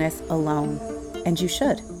doing business alone. And you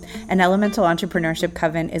should. An Elemental Entrepreneurship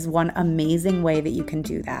Coven is one amazing way that you can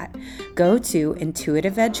do that. Go to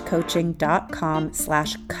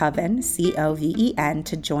intuitiveedgecoaching.com/coven, COVEN,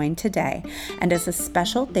 to join today. And as a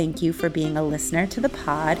special thank you for being a listener to the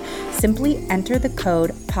pod, simply enter the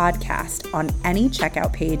code podcast on any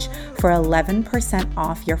checkout page for 11%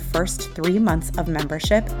 off your first 3 months of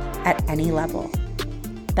membership at any level.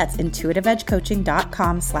 That's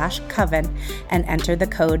intuitiveedgecoaching.com/coven and enter the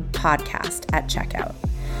code podcast at checkout.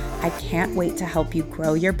 I can't wait to help you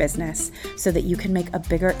grow your business so that you can make a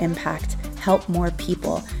bigger impact, help more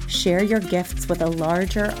people, share your gifts with a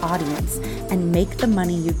larger audience, and make the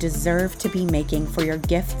money you deserve to be making for your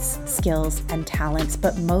gifts, skills, and talents.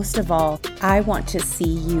 But most of all, I want to see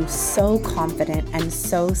you so confident and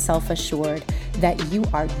so self-assured that you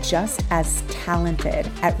are just as talented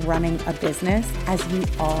at running a business as you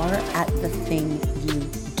are at the thing you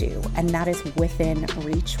do. And that is within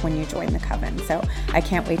reach when you join the Coven. So I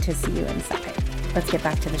can't wait to see you inside. Let's get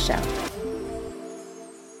back to the show.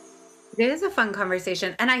 It is a fun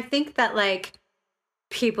conversation. And I think that like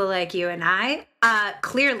people like you and I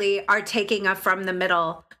clearly are taking a from the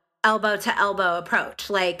middle, elbow to elbow approach.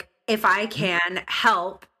 Like if I can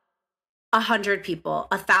help 100 people,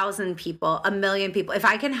 1,000 people, 1,000,000 people, if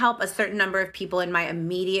I can help a certain number of people in my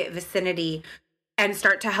immediate vicinity and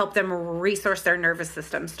start to help them resource their nervous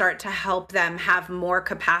system, start to help them have more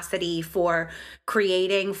capacity for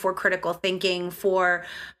creating, for critical thinking, for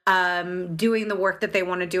doing the work that they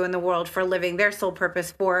want to do in the world, for living their soul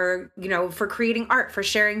purpose, for, you know, for creating art, for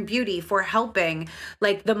sharing beauty, for helping,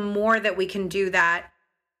 like the more that we can do that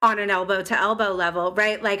on an elbow to elbow level,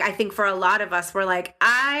 right? Like, I think for a lot of us, we're like,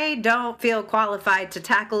 I don't feel qualified to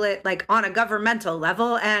tackle it like on a governmental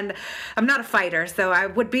level. And I'm not a fighter, so I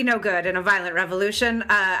would be no good in a violent revolution.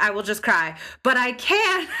 I will just cry, but I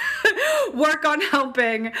can work on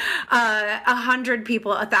helping 100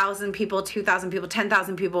 people, 1,000 people, 2,000 people,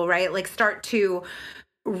 10,000 people, right? Like start to,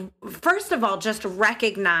 first of all, just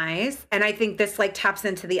recognize, and I think this like taps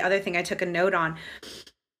into the other thing I took a note on.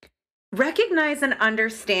 recognize and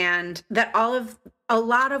understand that a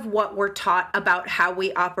lot of what we're taught about how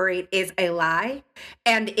we operate is a lie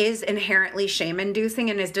and is inherently shame inducing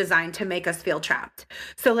and is designed to make us feel trapped.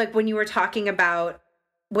 So like when you were talking about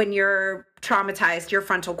when you're traumatized, your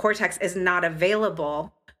frontal cortex is not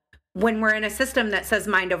available. When we're in a system that says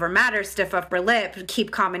mind over matter, stiff upper lip,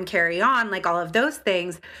 keep calm and carry on, like all of those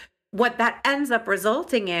things, what that ends up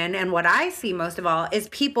resulting in, and what I see most of all, is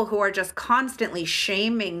people who are just constantly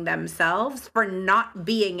shaming themselves for not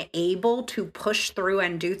being able to push through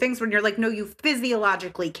and do things when you're like, no, you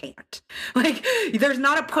physiologically can't. Like, there's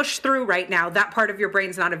not a push through right now. That part of your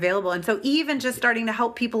brain's not available. And so even just starting to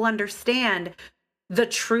help people understand the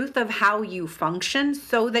truth of how you function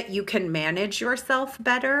so that you can manage yourself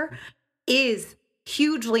better is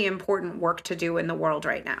hugely important work to do in the world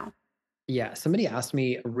right now. Yeah, somebody asked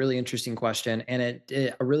me a really interesting question, and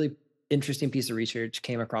a really interesting piece of research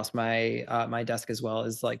came across my desk as well.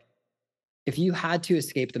 Is like, if you had to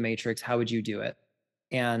escape the matrix, how would you do it?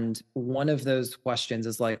 And one of those questions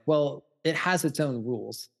is like, well, it has its own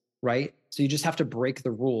rules, right? So you just have to break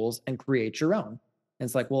the rules and create your own. And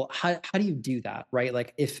it's like, well, how do you do that, right?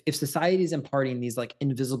 Like if society is imparting these like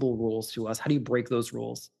invisible rules to us, how do you break those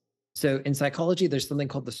rules? So in psychology, there's something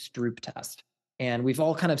called the Stroop test. And we've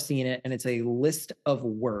all kind of seen it. And it's a list of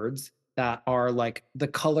words that are like the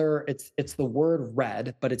color, it's the word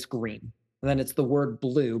red, but it's green. And then it's the word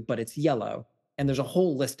blue, but it's yellow. And there's a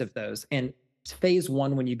whole list of those. And phase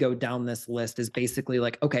one, when you go down this list, is basically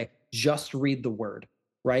like, okay, just read the word,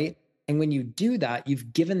 right? And when you do that,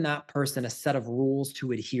 you've given that person a set of rules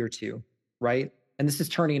to adhere to, right? And this is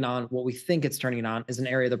turning on what we think it's turning on is an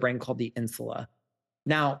area of the brain called the insula.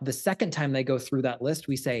 Now, the second time they go through that list,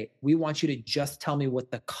 we say, we want you to just tell me what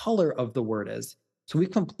the color of the word is. So we've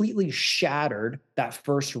completely shattered that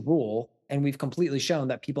first rule, and we've completely shown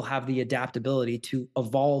that people have the adaptability to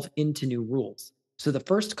evolve into new rules. So the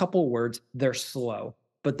first couple words, they're slow,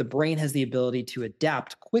 but the brain has the ability to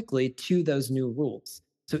adapt quickly to those new rules.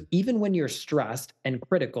 So even when you're stressed and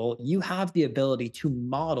critical, you have the ability to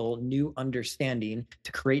model new understanding,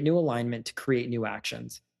 to create new alignment, to create new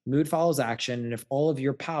actions. Mood follows action. And if all of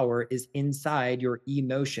your power is inside your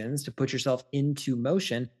emotions to put yourself into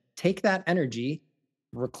motion, take that energy,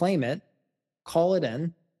 reclaim it, call it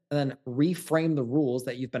in, and then reframe the rules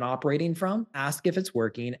that you've been operating from, ask if it's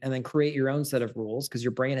working, and then create your own set of rules because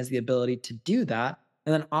your brain has the ability to do that,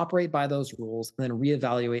 and then operate by those rules and then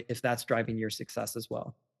reevaluate if that's driving your success as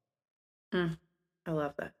well. I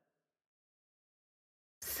love that.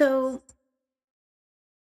 So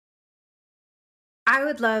I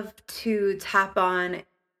would love to tap on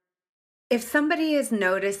if somebody is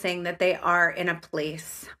noticing that they are in a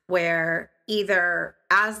place where either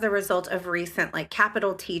as the result of recent like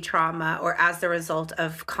capital T trauma or as the result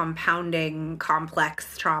of compounding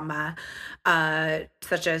complex trauma,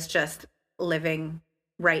 such as just living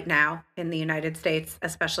right now in the United States,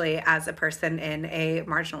 especially as a person in a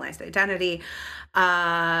marginalized identity,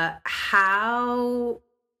 how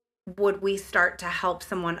would we start to help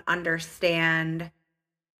someone understand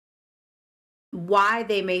why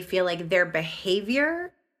they may feel like their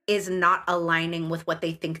behavior is not aligning with what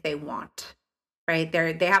they think they want, right?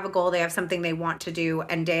 They have a goal, they have something they want to do,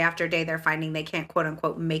 and day after day they're finding they can't quote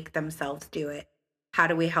unquote make themselves do it. How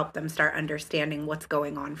do we help them start understanding what's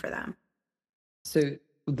going on for them? So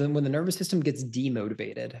then when the nervous system gets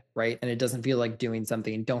demotivated, right? And it doesn't feel like doing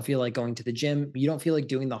something, don't feel like going to the gym, you don't feel like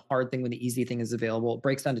doing the hard thing when the easy thing is available, it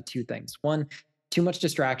breaks down to two things. One, too much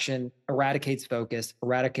distraction eradicates focus,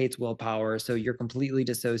 eradicates willpower. So you're completely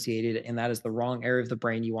dissociated, and that is the wrong area of the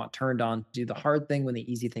brain you want turned on to do the hard thing when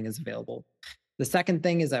the easy thing is available. The second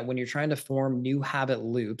thing is that when you're trying to form new habit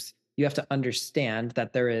loops, you have to understand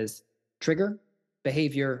that there is trigger,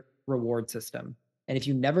 behavior, reward system. And if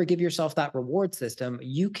you never give yourself that reward system,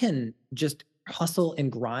 you can just hustle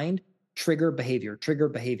and grind, trigger behavior, trigger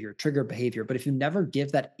behavior, trigger behavior. But if you never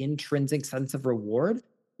give that intrinsic sense of reward,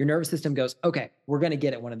 your nervous system goes, okay, we're going to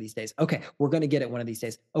get it one of these days. Okay, we're going to get it one of these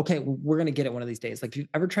days. Okay, we're going to get it one of these days. Like if you've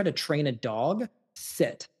ever tried to train a dog,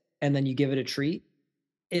 sit, and then you give it a treat,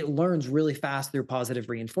 it learns really fast through positive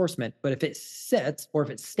reinforcement. But if it sits or if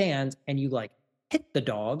it stands and you like hit the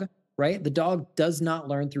dog, right? The dog does not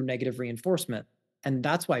learn through negative reinforcement. And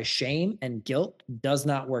that's why shame and guilt does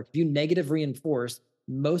not work. If you negative reinforce,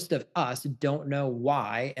 most of us don't know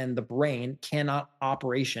why, and the brain cannot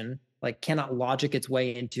logic its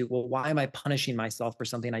way into, well, why am I punishing myself for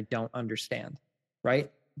something I don't understand?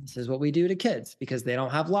 Right? This is what we do to kids because they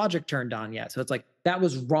don't have logic turned on yet. So it's like, that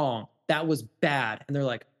was wrong. That was bad. And they're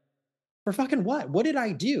like, for fucking what? What did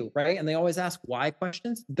I do? Right? And they always ask why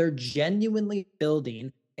questions. They're genuinely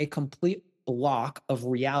building a complete block of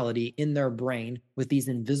reality in their brain with these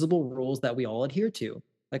invisible rules that we all adhere to.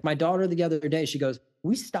 Like my daughter the other day, she goes,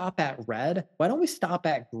 "We stop at red. Why don't we stop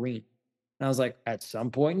at green?" And I was like, "At some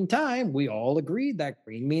point in time, we all agreed that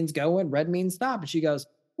green means go and red means stop." And she goes,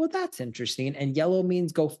 "Well, that's interesting. And yellow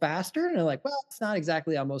means go faster." And I'm like, "Well, it's not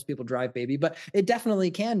exactly how most people drive, baby, but it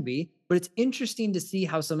definitely can be." But it's interesting to see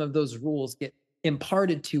how some of those rules get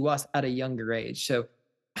imparted to us at a younger age. So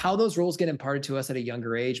how those rules get imparted to us at a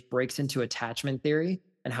younger age breaks into attachment theory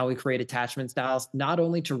and how we create attachment styles, not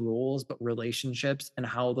only to rules, but relationships and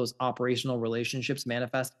how those operational relationships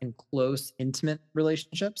manifest in close, intimate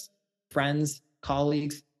relationships, friends,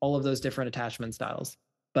 colleagues, all of those different attachment styles.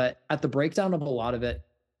 But at the breakdown of a lot of it,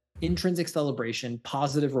 intrinsic celebration,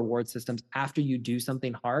 positive reward systems, after you do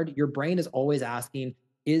something hard, your brain is always asking,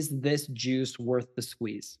 is this juice worth the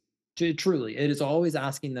squeeze? Truly, it is always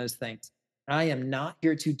asking those things. I am not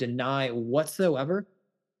here to deny whatsoever.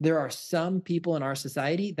 There are some people in our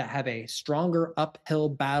society that have a stronger uphill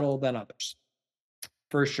battle than others,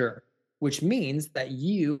 for sure, which means that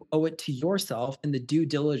you owe it to yourself in the due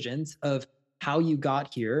diligence of how you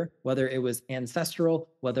got here, whether it was ancestral,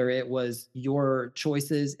 whether it was your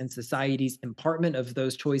choices and society's impartment of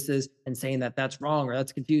those choices and saying that that's wrong or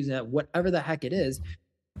that's confusing, whatever the heck it is.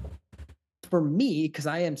 For me, because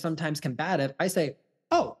I am sometimes combative, I say,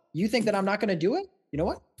 "Oh, you think that I'm not going to do it? You know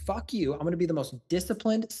what? Fuck you. I'm going to be the most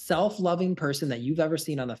disciplined, self-loving person that you've ever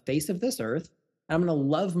seen on the face of this earth. And I'm going to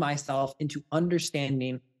love myself into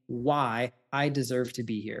understanding why I deserve to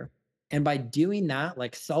be here." And by doing that,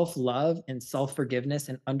 like self-love and self-forgiveness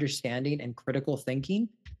and understanding and critical thinking,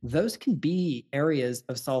 those can be areas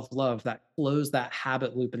of self-love that close that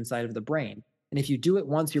habit loop inside of the brain. And if you do it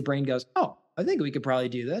once, your brain goes, "Oh, I think we could probably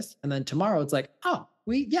do this." And then tomorrow it's like, "Oh,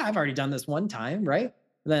 I've already done this one time, right?"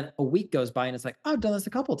 And then a week goes by and it's like, "Oh, I've done this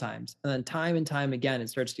a couple times." And then time and time again, it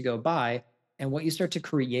starts to go by. And what you start to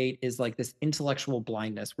create is like this intellectual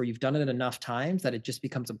blindness where you've done it enough times that it just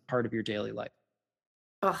becomes a part of your daily life.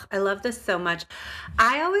 Oh, I love this so much.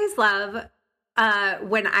 I always love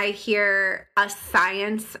when I hear a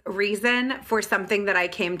science reason for something that I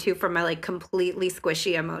came to from a like completely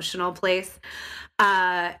squishy emotional place.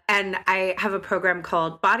 And I have a program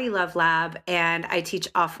called Body Love Lab, and I teach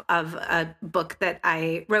off of a book that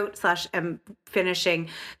I wrote slash am finishing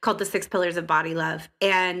called The 6 Pillars of Body Love.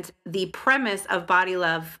 And the premise of body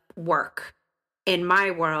love work in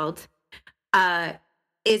my world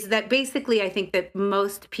is that basically I think that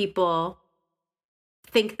most people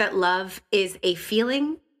think that love is a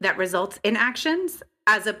feeling that results in actions,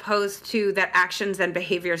 as opposed to that actions and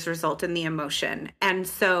behaviors result in the emotion. And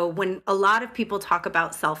so when a lot of people talk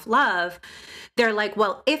about self-love, they're like,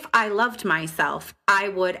 well, if I loved myself, I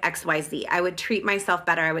would XYZ. I would treat myself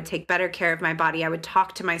better. I would take better care of my body. I would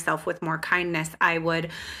talk to myself with more kindness. I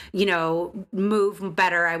would, move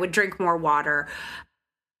better. I would drink more water.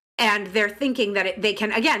 And they're thinking that they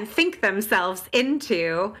can, again, think themselves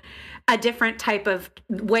into a different type of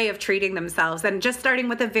way of treating themselves. And just starting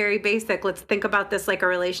with a very basic, let's think about this like a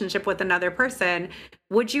relationship with another person.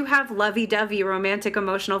 Would you have lovey-dovey romantic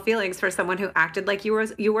emotional feelings for someone who acted like you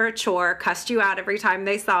were a chore, cussed you out every time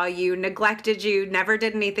they saw you, neglected you, never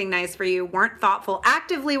did anything nice for you, weren't thoughtful,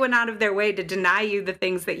 actively went out of their way to deny you the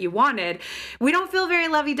things that you wanted? We don't feel very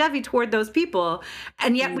lovey-dovey toward those people.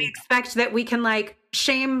 And yet we expect that we can like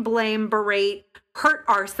shame, blame, berate, hurt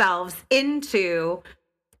ourselves into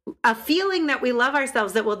a feeling that we love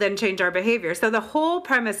ourselves that will then change our behavior. So the whole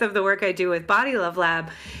premise of the work I do with Body Love Lab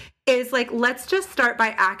is like, let's just start by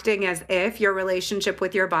acting as if your relationship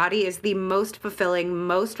with your body is the most fulfilling,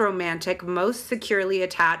 most romantic, most securely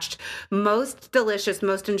attached, most delicious,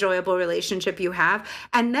 most enjoyable relationship you have.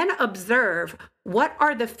 And then observe, what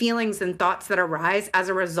are the feelings and thoughts that arise as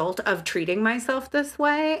a result of treating myself this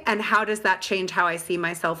way? And how does that change how I see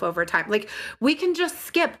myself over time? Like, we can just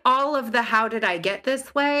skip all of the how did I get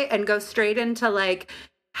this way and go straight into like,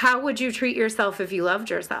 how would you treat yourself if you loved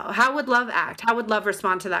yourself? How would love act? How would love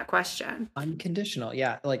respond to that question? Unconditional.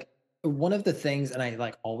 Yeah. Like one of the things, and I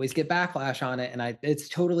like always get backlash on it, and it's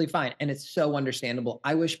totally fine. And it's so understandable.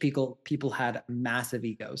 I wish people had massive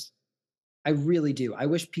egos. I really do. I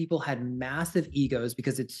wish people had massive egos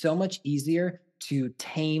because it's so much easier to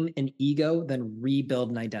tame an ego than rebuild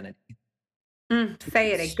an identity.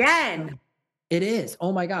 Say it again. It is.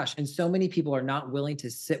 Oh my gosh. And so many people are not willing to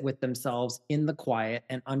sit with themselves in the quiet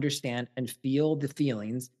and understand and feel the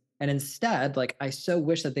feelings. And instead, like, I so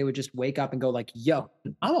wish that they would just wake up and go like, yo,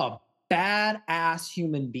 I'm a badass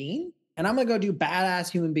human being and I'm going to go do badass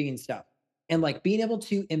human being stuff. And like being able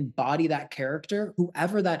to embody that character,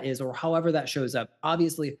 whoever that is, or however that shows up.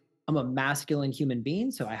 Obviously, I'm a masculine human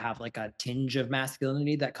being, so I have like a tinge of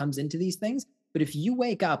masculinity that comes into these things. But if you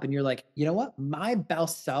wake up and you're like, you know what, my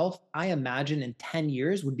best self, I imagine in 10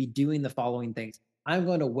 years would be doing the following things. I'm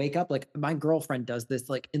going to wake up, like my girlfriend does this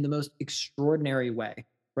like in the most extraordinary way,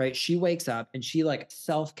 right? She wakes up and she like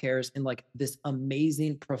self-cares in like this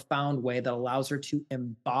amazing, profound way that allows her to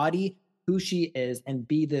embody who she is and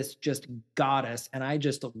be this just goddess. And I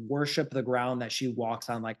just worship the ground that she walks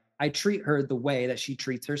on. Like I treat her the way that she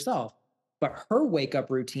treats herself. But her wake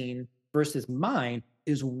up routine versus mine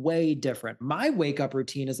is way different. My wake up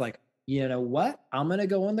routine is like, you know what? I'm going to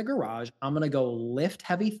go in the garage. I'm going to go lift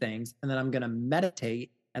heavy things and then I'm going to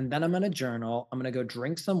meditate. And then I'm going to journal. I'm going to go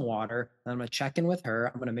drink some water. And I'm going to check in with her.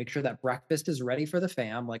 I'm going to make sure that breakfast is ready for the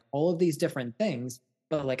fam, like all of these different things.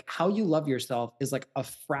 But like how you love yourself is like a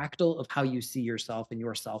fractal of how you see yourself and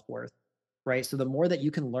your self-worth, right? So the more that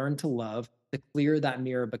you can learn to love, the clearer that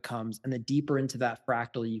mirror becomes and the deeper into that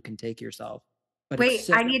fractal you can take yourself. But wait,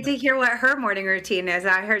 I need to hear what her morning routine is.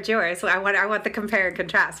 I heard yours. So I want the compare and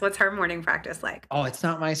contrast. What's her morning practice like? Oh, it's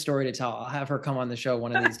not my story to tell. I'll have her come on the show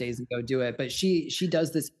one of these days and go do it. But she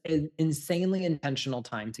does this insanely intentional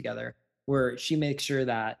time together where she makes sure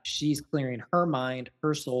that she's clearing her mind,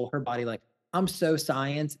 her soul, her body. Like I'm so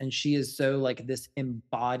science and she is so like this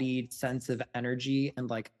embodied sense of energy and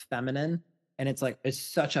like feminine. And it's like, it's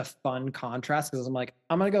such a fun contrast because I'm like,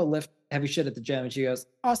 I'm going to go lift heavy shit at the gym. And she goes,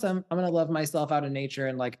 awesome. I'm going to love myself out in nature.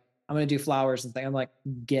 And like, I'm going to do flowers and things. I'm like,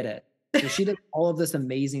 get it. So she did all of this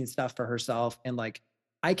amazing stuff for herself. And like,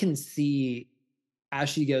 I can see as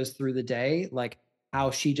she goes through the day, like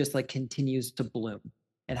how she just like continues to bloom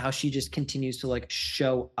and how she just continues to like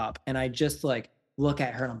show up. And I just like look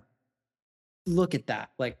at her and I'm look at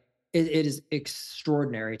that. Like it is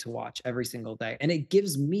extraordinary to watch every single day. And it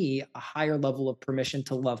gives me a higher level of permission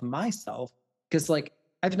to love myself because like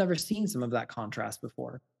I've never seen some of that contrast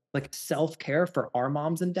before. Like self-care for our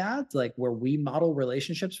moms and dads, like where we model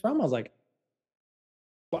relationships from. I was like,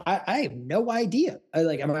 well, I have no idea.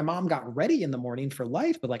 My mom got ready in the morning for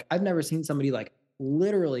life, but like I've never seen somebody like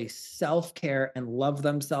literally self-care and love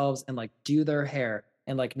themselves and like do their hair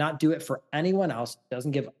and like not do it for anyone else,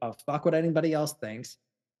 doesn't give a fuck what anybody else thinks,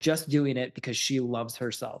 just doing it because she loves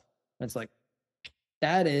herself. And it's like,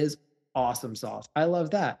 that is awesome sauce. I love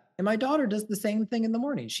that. And my daughter does the same thing in the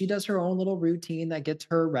morning. She does her own little routine that gets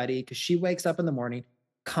her ready because she wakes up in the morning,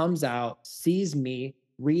 comes out, sees me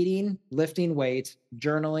reading, lifting weights,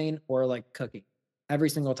 journaling, or like cooking every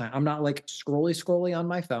single time. I'm not like scrolly on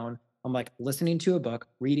my phone. I'm like listening to a book,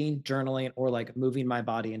 reading, journaling, or like moving my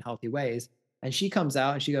body in healthy ways. And she comes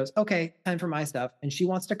out and she goes, okay, time for my stuff. And she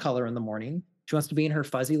wants to color in the morning. She wants to be in her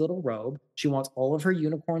fuzzy little robe. She wants all of her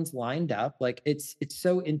unicorns lined up. Like it's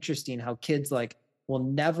so interesting how kids like will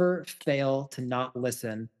never fail to not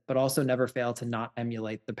listen, but also never fail to not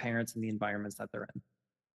emulate the parents and the environments that they're in.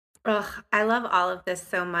 Ugh, I love all of this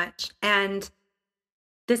so much. And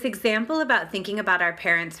this example about thinking about our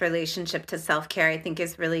parents' relationship to self-care, I think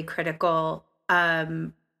is really critical.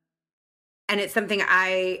 And it's something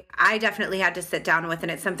I definitely had to sit down with.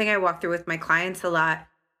 And it's something I walk through with my clients a lot.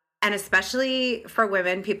 And especially for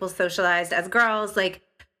women, people socialized as girls, like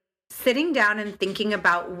sitting down and thinking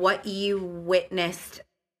about what you witnessed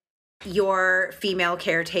your female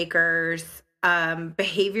caretakers'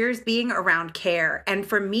 behaviors being around care. And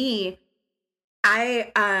for me,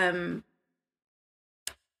 I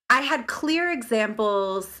had clear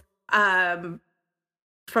examples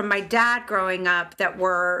from my dad growing up that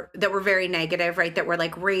were very negative, right? That were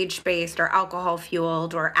like rage based or alcohol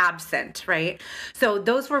fueled or absent, right? So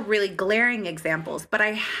those were really glaring examples, but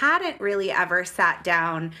I hadn't really ever sat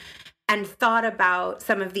down and thought about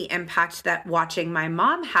some of the impact that watching my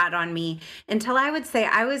mom had on me until I would say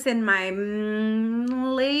I was in my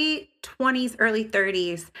late 20s, early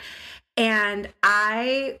 30s. And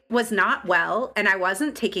I was not well, and I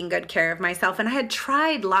wasn't taking good care of myself. And I had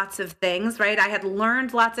tried lots of things, right? I had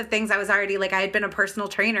learned lots of things. I was already like, I had been a personal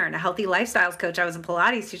trainer and a healthy lifestyles coach. I was a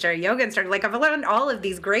Pilates teacher, a yoga instructor. Like I've learned all of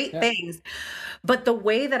these great things. But the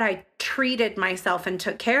way that I treated myself and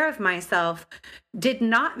took care of myself did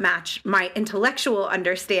not match my intellectual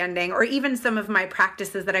understanding or even some of my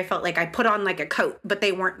practices that I felt like I put on like a coat, but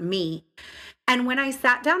they weren't me. And when I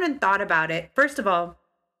sat down and thought about it, first of all,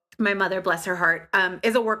 my mother, bless her heart,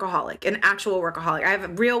 is a workaholic, an actual workaholic. I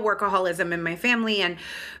have real workaholism in my family. And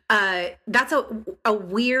that's a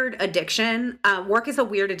weird addiction. Work is a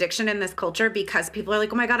weird addiction in this culture because people are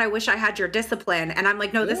like, oh my God, I wish I had your discipline. And I'm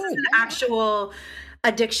like, no, this is an actual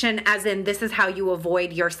addiction, as in this is how you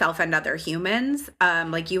avoid yourself and other humans.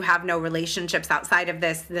 Like you have no relationships outside of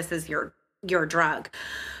this. This is your drug.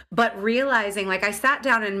 but realizing, like, I sat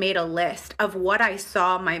down and made a list of what I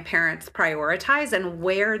saw my parents prioritize and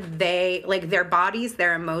where they, like, their bodies,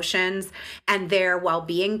 their emotions, and their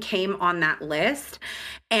well-being came on that list,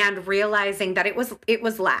 and realizing that it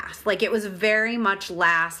was last. Like, it was very much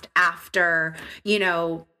last after,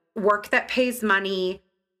 work that pays money,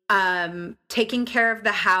 taking care of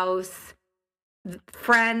the house,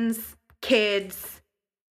 friends, kids,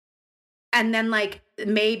 and then like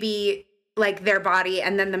maybe like their body,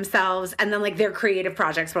 and then themselves, and then like their creative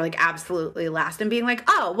projects were like absolutely last, and being like,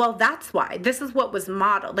 oh, well, that's why this is what was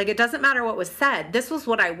modeled. Like, it doesn't matter what was said. This was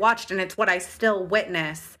what I watched, and it's what I still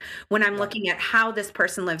witness when I'm looking at how this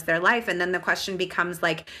person lives their life. And then the question becomes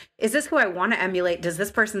like, is this who I want to emulate? Does this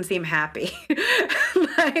person seem happy?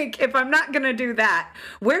 Like, if I'm not going to do that,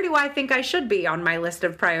 where do I think I should be on my list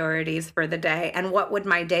of priorities for the day? And what would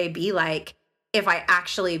my day be like if I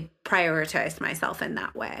actually prioritized myself in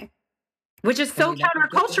that way? Which is so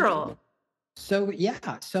countercultural. So yeah,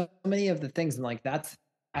 so many of the things, and like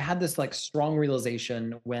I had this like strong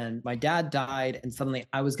realization when my dad died and suddenly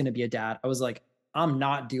I was going to be a dad. I was like, I'm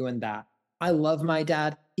not doing that. I love my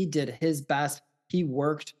dad. He did his best. He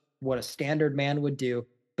worked what a standard man would do,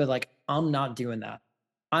 but like, I'm not doing that.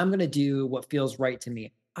 I'm going to do what feels right to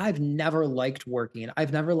me. I've never liked working.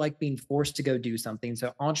 I've never liked being forced to go do something.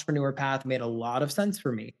 So entrepreneur path made a lot of sense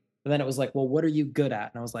for me. But then it was like, well, what are you good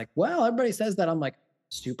at? And I was like, well, everybody says that I'm like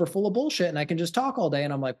super full of bullshit and I can just talk all day.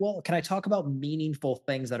 And I'm like, well, can I talk about meaningful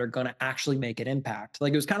things that are going to actually make an impact?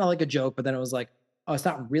 Like, it was kind of like a joke, but then it was like, oh, it's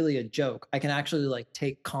not really a joke. I can actually like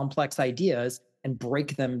take complex ideas and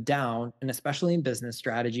break them down. And especially in business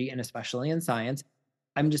strategy and especially in science,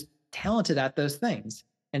 I'm just talented at those things.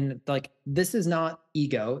 And like, this is not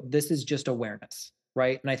ego. This is just awareness.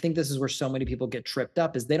 Right. And I think this is where so many people get tripped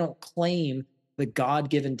up, is they don't claim the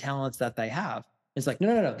God-given talents that they have. It's like,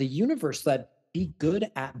 no. The universe said, be good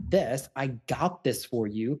at this. I got this for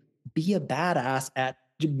you. Be a badass at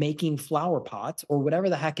making flower pots or whatever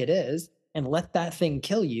the heck it is, and let that thing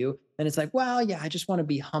kill you. And it's like, well, yeah, I just want to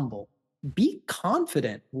be humble. Be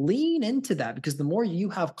confident. Lean into that, because the more you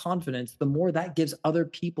have confidence, the more that gives other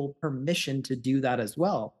people permission to do that as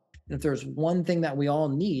well. And if there's one thing that we all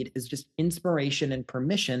need, is just inspiration and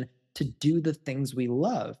permission to do the things we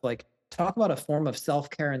love. Like, talk about a form of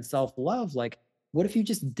self-care and self-love. Like, what if you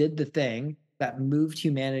just did the thing that moved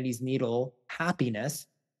humanity's needle, happiness,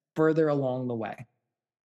 further along the way?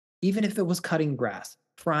 Even if it was cutting grass,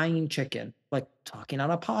 frying chicken, like talking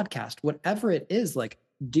on a podcast, whatever it is, like,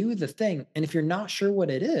 do the thing. And if you're not sure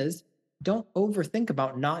what it is, don't overthink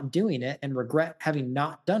about not doing it and regret having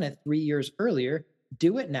not done it 3 years earlier.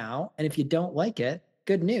 Do it now. And if you don't like it,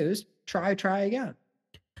 good news, try again.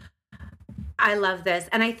 I love this.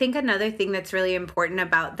 And I think another thing that's really important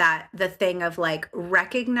about that, the thing of like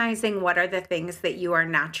recognizing what are the things that you are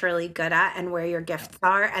naturally good at and where your gifts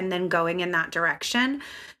are, and then going in that direction,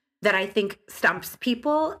 that I think stumps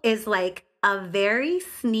people, is like a very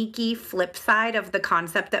sneaky flip side of the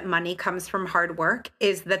concept that money comes from hard work,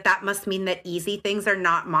 is that must mean that easy things are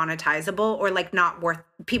not monetizable, or like not worth,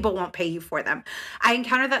 people won't pay you for them. I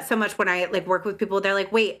encounter that so much when I like work with people. They're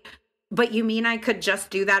like, wait, but you mean I could just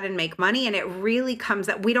do that and make money? And it really comes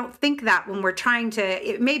that we don't think that when we're trying to,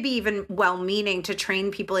 it may be even well-meaning to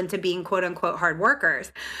train people into being quote unquote hard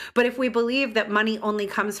workers. But if we believe that money only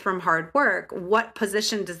comes from hard work, what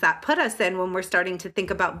position does that put us in when we're starting to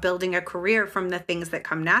think about building a career from the things that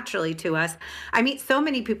come naturally to us? I meet so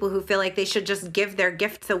many people who feel like they should just give their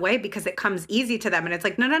gifts away because it comes easy to them. And it's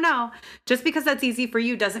like, no. Just because that's easy for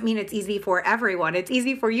you doesn't mean it's easy for everyone. It's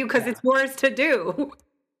easy for you because it's yours to do.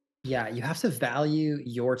 Yeah, you have to value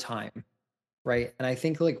your time, right? And I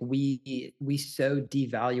think like we so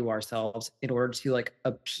devalue ourselves in order to like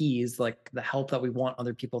appease like the help that we want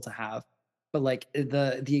other people to have. But like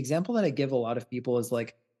the example that I give a lot of people is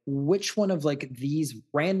like, which one of like these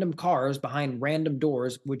random cars behind random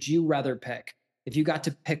doors would you rather pick? If you got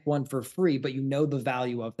to pick one for free, but you know the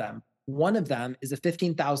value of them. One of them is a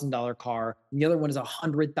 $15,000 car, and the other one is a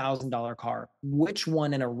 $100,000 car. Which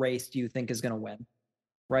one in a race do you think is going to win?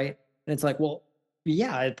 Right. And it's like, well,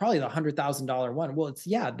 yeah, probably the $100,000 one. Well, it's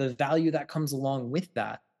the value that comes along with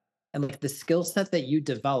that. And like the skill set that you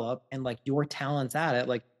develop and like your talents at it,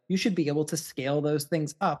 like you should be able to scale those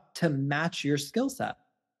things up to match your skill set.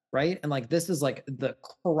 Right. And like this is like the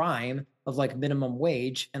crime of like minimum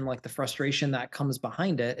wage, and like the frustration that comes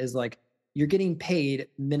behind it is like you're getting paid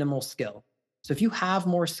minimal skill. So if you have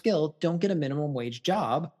more skill, don't get a minimum wage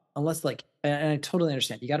job. Unless like, and I totally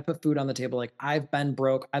understand, you got to put food on the table. Like, I've been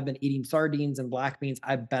broke, I've been eating sardines and black beans,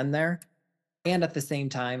 I've been there. And at the same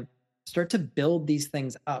time, start to build these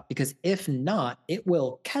things up, because if not, it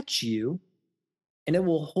will catch you and it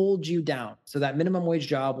will hold you down. So that minimum wage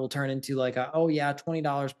job will turn into like a, oh yeah,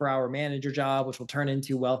 $20 per hour manager job, which will turn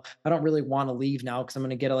into, well, I don't really want to leave now because I'm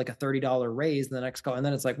going to get like a $30 raise in the next call. And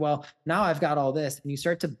then it's like, well, now I've got all this. And you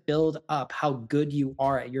start to build up how good you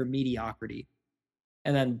are at your mediocrity.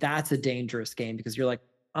 And then that's a dangerous game because you're like,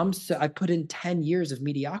 I put in 10 years of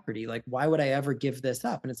mediocrity. Like, why would I ever give this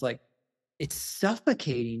up? And it's like, it's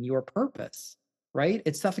suffocating your purpose, right?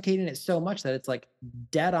 It's suffocating it so much that it's like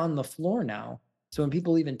dead on the floor now. So when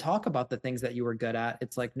people even talk about the things that you were good at,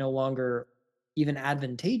 it's like no longer even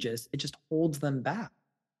advantageous. It just holds them back.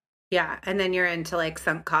 Yeah. And then you're into like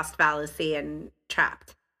sunk cost fallacy and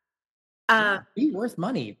trapped. Be worth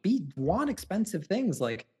money. Want expensive things,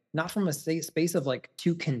 like not from a space of like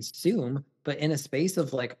to consume, but in a space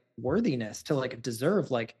of like worthiness to like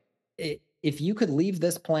deserve. Like if you could leave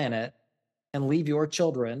this planet and leave your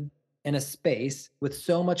children in a space with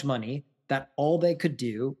so much money that all they could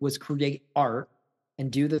do was create art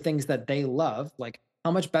and do the things that they love, like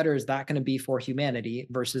how much better is that going to be for humanity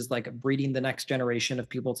versus like breeding the next generation of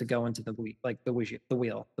people to go into the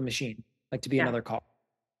machine, like to be another call.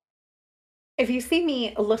 If you see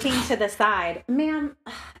me looking to the side, ma'am,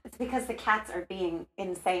 it's because the cats are being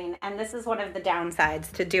insane. And this is one of the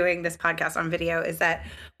downsides to doing this podcast on video is that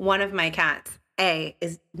one of my cats, A,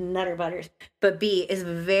 is Nutter Butters, but B, is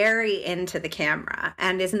very into the camera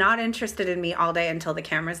and is not interested in me all day until the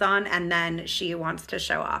camera's on. And then she wants to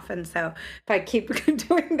show off. And so if I keep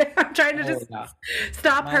doing that, I'm trying to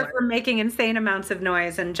stop her from making insane amounts of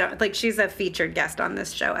noise. And like she's a featured guest on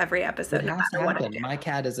this show every episode. No matter what I do. My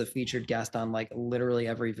cat is a featured guest on like literally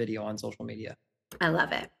every video on social media. I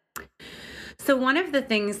love it. So one of the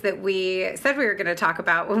things that we said we were going to talk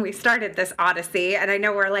about when we started this Odyssey, and I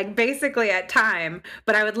know we're like basically at time,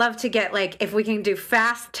 but I would love to get like, if we can do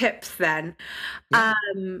fast tips then. Yeah.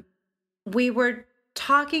 We were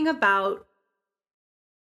talking about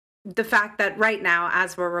the fact that right now,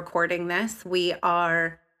 as we're recording this, we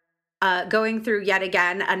are going through yet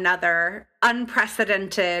again another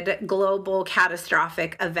unprecedented global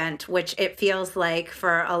catastrophic event, which it feels like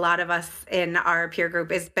for a lot of us in our peer group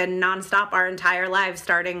has been nonstop our entire lives,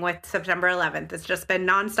 starting with September 11th. It's just been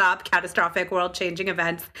nonstop catastrophic world-changing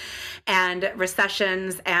events and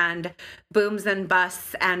recessions and booms and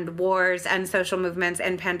busts and wars and social movements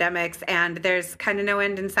and pandemics. And there's kind of no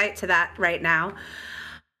end in sight to that right now.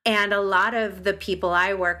 And a lot of the people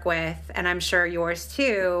I work with, and I'm sure yours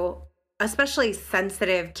too, especially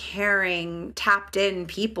sensitive, caring, tapped in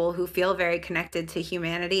people who feel very connected to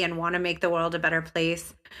humanity and want to make the world a better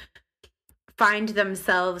place, find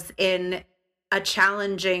themselves in a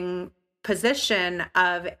challenging position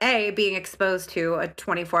of A, being exposed to a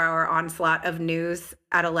 24-hour onslaught of news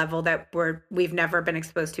at a level that we've never been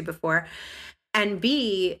exposed to before, and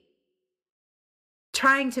B,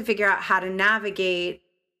 trying to figure out how to navigate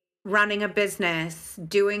running a business,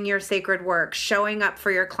 doing your sacred work, showing up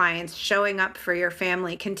for your clients, showing up for your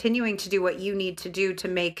family, continuing to do what you need to do to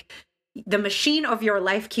make the machine of your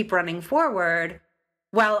life keep running forward,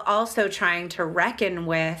 while also trying to reckon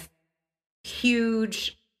with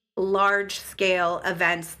huge, large-scale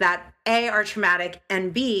events that A, are traumatic,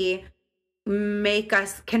 and B, can make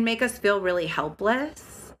us feel really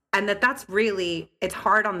helpless. And that's really, it's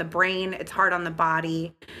hard on the brain, it's hard on the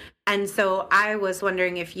body. And so I was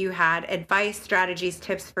wondering if you had advice, strategies,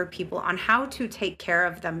 tips for people on how to take care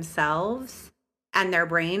of themselves and their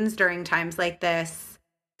brains during times like this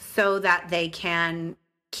so that they can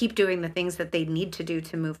keep doing the things that they need to do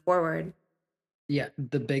to move forward. Yeah,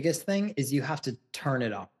 the biggest thing is you have to turn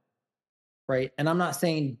it off, right? And I'm not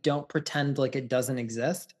saying don't pretend like it doesn't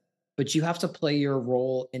exist, but you have to play your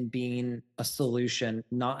role in being a solution,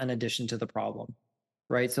 not an addition to the problem,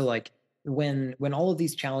 right? So like, when all of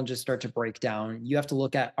these challenges start to break down, you have to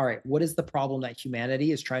look at, all right, what is the problem that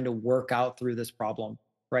humanity is trying to work out through this problem,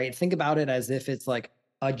 right? Think about it as if it's like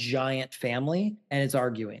a giant family and it's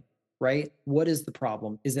arguing, right? What is the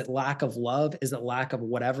problem? Is it lack of love? Is it lack of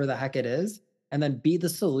whatever the heck it is? And then be the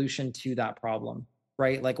solution to that problem,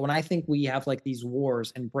 right? Like when I think we have like these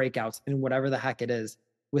wars and breakouts and whatever the heck it is,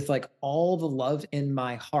 with like all the love in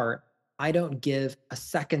my heart, I don't give a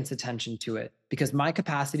second's attention to it because my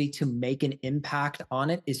capacity to make an impact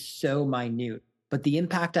on it is so minute. But the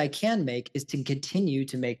impact I can make is to continue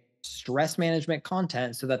to make stress management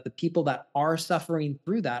content so that the people that are suffering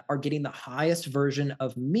through that are getting the highest version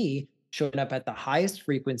of me, showing up at the highest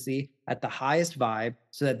frequency, at the highest vibe,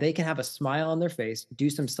 so that they can have a smile on their face,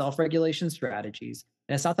 do some self-regulation strategies.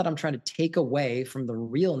 And it's not that I'm trying to take away from the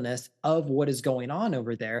realness of what is going on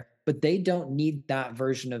over there, but they don't need that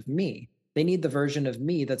version of me. They need the version of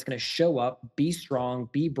me that's going to show up, be strong,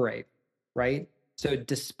 be brave, right? So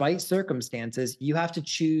despite circumstances, you have to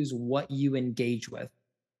choose what you engage with.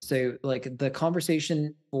 So like the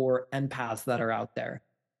conversation for empaths that are out there,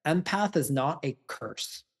 empath is not a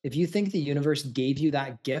curse. If you think the universe gave you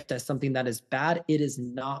that gift as something that is bad, it is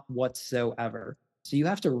not whatsoever. So you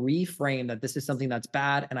have to reframe that this is something that's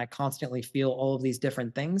bad and I constantly feel all of these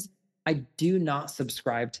different things. I do not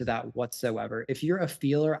subscribe to that whatsoever. If you're a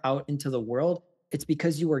feeler out into the world, it's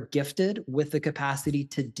because you are gifted with the capacity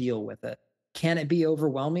to deal with it. Can it be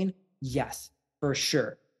overwhelming? Yes, for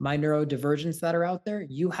sure. My neurodivergents that are out there,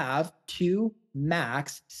 you have 2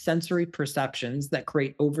 max sensory perceptions that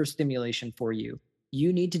create overstimulation for you.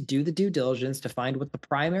 You need to do the due diligence to find what the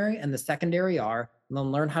primary and the secondary are, and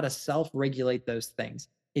then learn how to self regulate those things.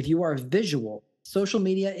 If you are visual, social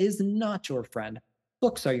media is not your friend.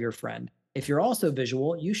 Books are your friend. If you're also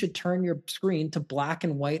visual, you should turn your screen to black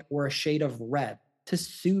and white or a shade of red to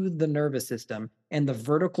soothe the nervous system. And the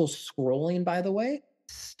vertical scrolling, by the way,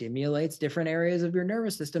 stimulates different areas of your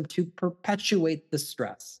nervous system to perpetuate the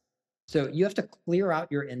stress. So you have to clear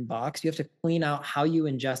out your inbox. You have to clean out how you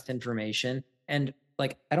ingest information. And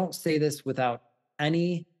like, I don't say this without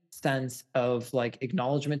any sense of like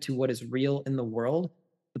acknowledgement to what is real in the world.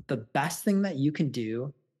 But the best thing that you can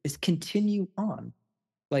do is continue on.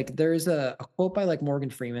 Like there's a quote by like Morgan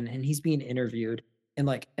Freeman, and he's being interviewed, and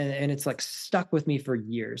like and it's like stuck with me for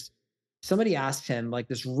years. Somebody asked him like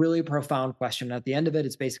this really profound question. At the end of it,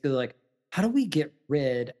 it's basically like, how do we get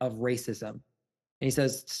rid of racism? And he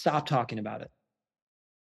says, stop talking about it.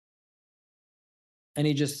 And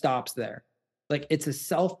he just stops there. Like it's a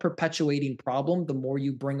self-perpetuating problem. The more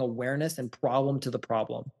you bring awareness and problem to the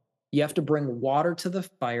problem, you have to bring water to the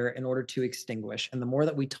fire in order to extinguish. And the more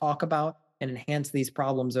that we talk about and enhance these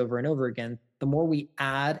problems over and over again, the more we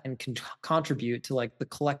add and contribute to like the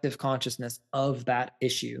collective consciousness of that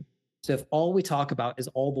issue. So if all we talk about is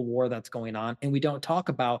all the war that's going on, and we don't talk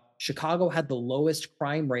about Chicago had the lowest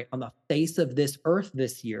crime rate on the face of this earth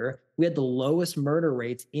this year. We had the lowest murder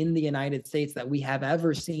rates in the United States that we have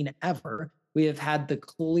ever seen ever. We have had the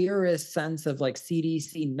clearest sense of like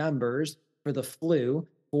CDC numbers for the flu,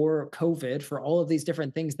 for COVID, for all of these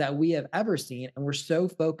different things that we have ever seen. And we're so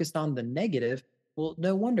focused on the negative. Well,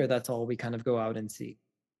 no wonder that's all we kind of go out and see.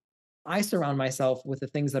 I surround myself with the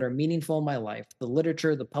things that are meaningful in my life, the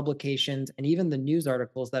literature, the publications, and even the news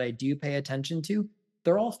articles that I do pay attention to.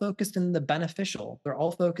 They're all focused in the beneficial. They're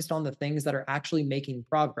all focused on the things that are actually making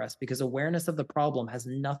progress, because awareness of the problem has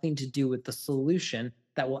nothing to do with the solution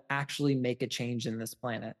that will actually make a change in this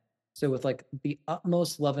planet. So with like the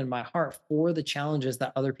utmost love in my heart for the challenges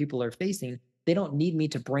that other people are facing, they don't need me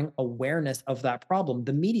to bring awareness of that problem.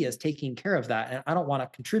 The media is taking care of that, and I don't want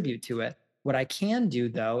to contribute to it. What I can do,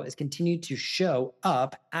 though, is continue to show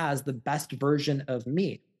up as the best version of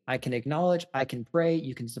me. I can acknowledge, I can pray,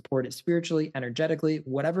 you can support it spiritually, energetically,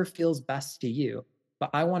 whatever feels best to you. But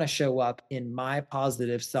I want to show up in my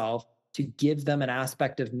positive self to give them an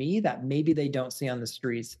aspect of me that maybe they don't see on the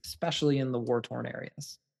streets, especially in the war-torn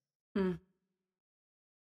areas. I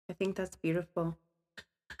think that's beautiful.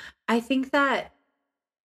 I think that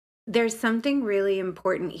there's something really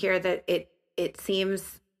important here that it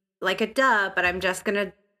seems like a duh, but I'm just going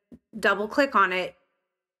to double click on it.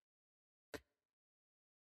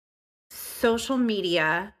 Social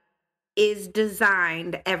media is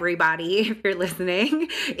designed, everybody, if you're listening,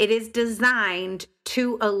 it is designed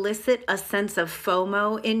to elicit a sense of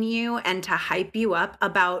FOMO in you and to hype you up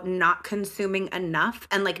about not consuming enough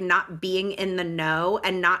and like not being in the know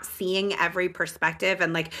and not seeing every perspective.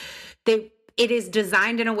 And like it is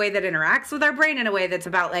designed in a way that interacts with our brain in a way that's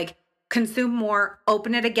about like, consume more,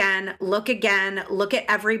 open it again, look at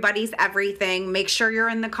everybody's everything, make sure you're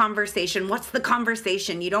in the conversation. What's the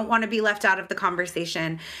conversation? You don't want to be left out of the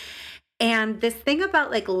conversation. And this thing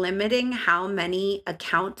about like limiting how many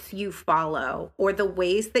accounts you follow or the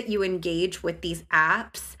ways that you engage with these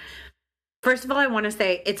apps. First of all, I want to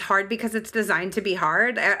say it's hard because it's designed to be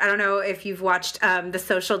hard. I don't know if you've watched The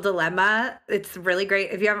Social Dilemma. It's really great.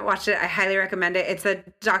 If you haven't watched it, I highly recommend it. It's a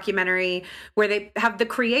documentary where they have the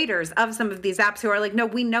creators of some of these apps who are like, no,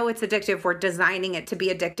 we know it's addictive. We're designing it to be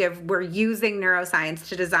addictive. We're using neuroscience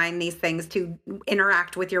to design these things to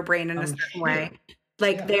interact with your brain in a certain way.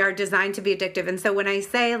 Like they are designed to be addictive. And so when I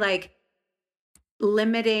say like,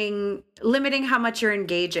 limiting how much you're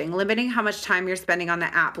engaging, limiting how much time you're spending on the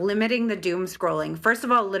app, limiting the doom scrolling. First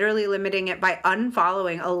of all, literally limiting it by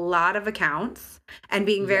unfollowing a lot of accounts and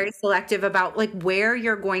being very selective about like where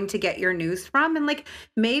you're going to get your news from, and like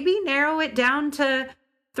maybe narrow it down to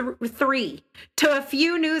three to a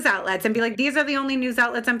few news outlets and be like, these are the only news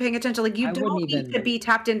outlets I'm paying attention to. Like, you don't need to be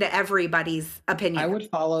tapped into everybody's opinion. I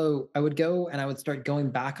would go and I would start going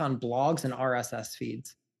back on blogs and RSS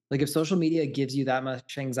feeds. Like, if social media gives you that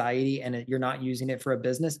much anxiety and you're not using it for a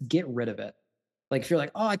business, get rid of it. Like, if you're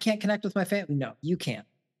like, oh, I can't connect with my family. No, you can't,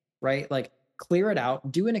 right? Like, clear it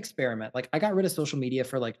out, do an experiment. Like, I got rid of social media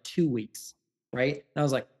for like 2 weeks, right? And I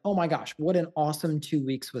was like, oh my gosh, what an awesome 2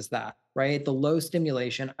 weeks was that, right? The low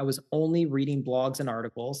stimulation, I was only reading blogs and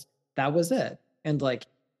articles. That was it. And like,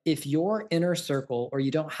 if your inner circle, or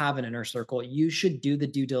you don't have an inner circle, you should do the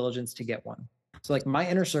due diligence to get one. So like, my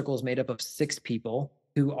inner circle is made up of 6 people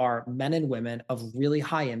who are men and women of really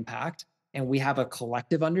high impact. And we have a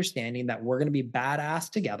collective understanding that we're going to be badass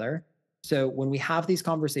together. So when we have these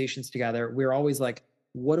conversations together, we're always like,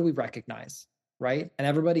 what do we recognize? Right? And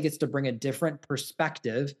everybody gets to bring a different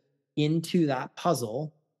perspective into that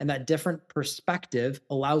puzzle. And that different perspective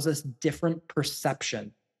allows us different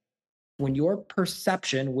perception. When your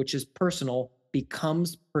perception, which is personal,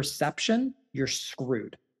 becomes perception, you're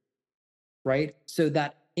screwed. Right? So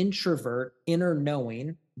that introvert, inner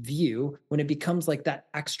knowing view, when it becomes like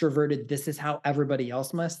that extroverted, this is how everybody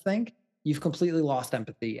else must think, you've completely lost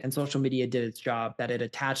empathy. And social media did its job, that it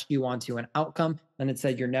attached you onto an outcome and it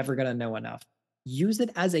said, you're never going to know enough. Use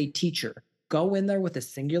it as a teacher. Go in there with a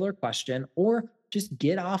singular question, or just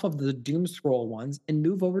get off of the doom scroll ones and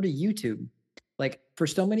move over to YouTube. Like, for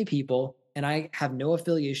so many people, and I have no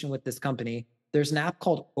affiliation with this company, there's an app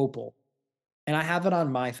called Opal. And I have it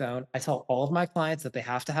on my phone. I tell all of my clients that they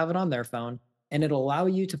have to have it on their phone, and it'll allow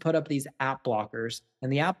you to put up these app blockers.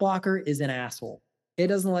 And the app blocker is an asshole. It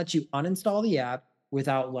doesn't let you uninstall the app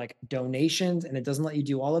without like donations, and it doesn't let you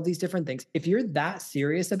do all of these different things. If you're that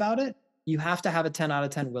serious about it, you have to have a 10 out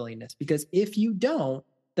of 10 willingness, because if you don't,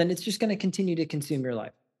 then it's just going to continue to consume your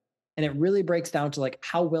life. And it really breaks down to like,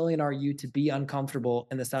 how willing are you to be uncomfortable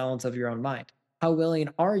in the silence of your own mind? How willing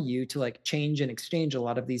are you to like change and exchange a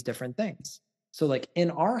lot of these different things? So like,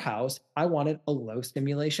 in our house, I wanted a low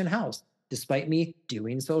stimulation house, despite me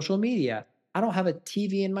doing social media. I don't have a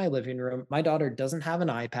TV in my living room. My daughter doesn't have an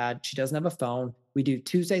iPad. She doesn't have a phone. We do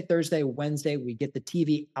Tuesday, Thursday, Wednesday. We get the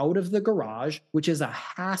TV out of the garage, which is a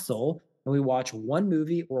hassle. And we watch one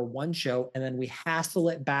movie or one show, and then we hassle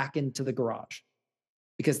it back into the garage,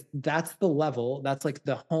 because that's the level, that's like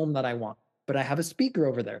the home that I want. But I have a speaker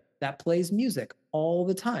over there that plays music all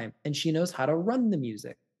the time, and she knows how to run the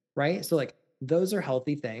music, right? So like, those are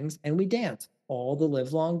healthy things. And we dance all the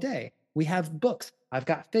live long day. We have books. I've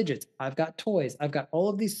got fidgets. I've got toys. I've got all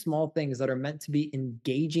of these small things that are meant to be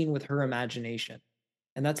engaging with her imagination.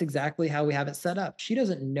 And that's exactly how we have it set up. She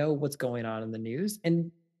doesn't know what's going on in the news.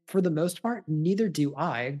 And for the most part, neither do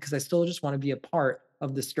I, because I still just want to be a part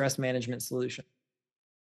of the stress management solution.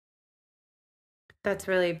 That's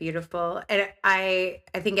really beautiful. And I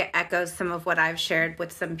think it echoes some of what I've shared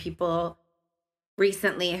with some people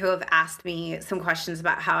recently who have asked me some questions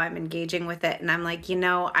about how I'm engaging with it. And I'm like,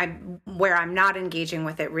 where I'm not engaging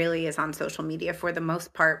with it really is on social media for the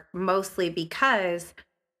most part, mostly because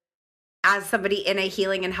as somebody in a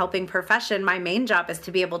healing and helping profession, my main job is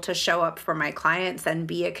to be able to show up for my clients and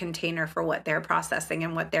be a container for what they're processing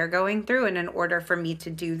and what they're going through. And in order for me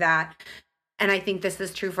to do that, and I think this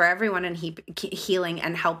is true for everyone in healing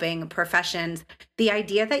and helping professions, the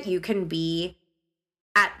idea that you can be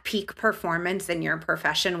at peak performance in your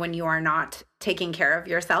profession when you are not taking care of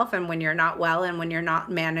yourself, and when you're not well, and when you're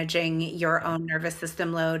not managing your own nervous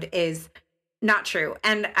system load, is not true.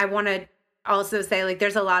 And I want to also say, like,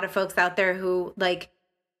 there's a lot of folks out there who, like,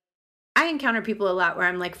 I encounter people a lot where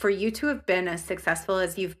I'm like, for you to have been as successful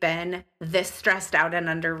as you've been, this stressed out and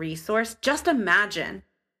under-resourced, just imagine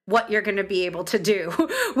what you're going to be able to do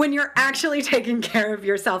when you're actually taking care of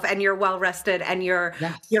yourself and you're well rested and you're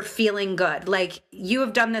feeling good. Like, you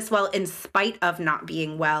have done this well in spite of not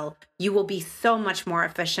being well. You will be so much more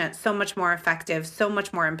efficient, so much more effective, so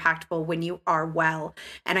much more impactful when you are well.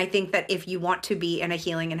 And I think that if you want to be in a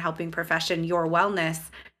healing and helping profession, your wellness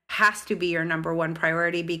has to be your number one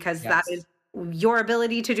priority, because that is your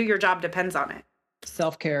ability to do your job depends on it.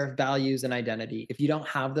 Self-care, values, and identity. If you don't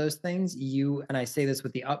have those things, and I say this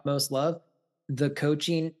with the utmost love, the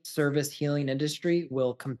coaching, service, healing industry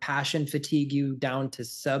will compassion fatigue you down to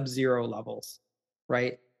sub-zero levels,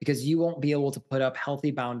 right? Because you won't be able to put up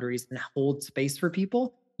healthy boundaries and hold space for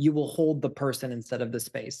people. You will hold the person instead of the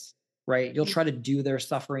space, right? You'll try to do their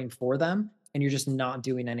suffering for them, and you're just not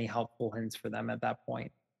doing any helpful hints for them at that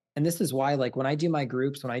point. And this is why, like, when I do my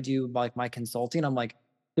groups, when I do like my consulting, I'm like,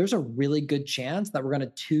 there's a really good chance that we're going to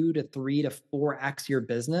 2 to 3 to 4x your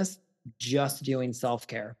business just doing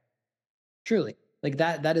self-care. Truly. Like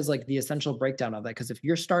that is like the essential breakdown of that. Because if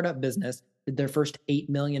your startup business did their first $8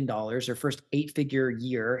 million, or first 8-figure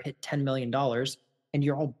year hit $10 million, and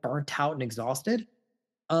you're all burnt out and exhausted,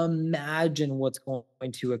 imagine what's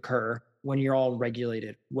going to occur when you're all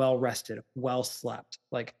regulated, well rested, well slept.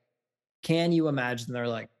 Like, can you imagine? They're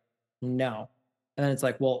like, no. And then it's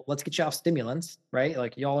like, well, let's get you off stimulants, right?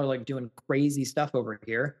 Like y'all are like doing crazy stuff over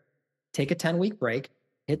here. Take a 10-week break,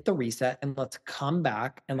 hit the reset, and let's come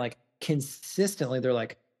back. And like consistently, they're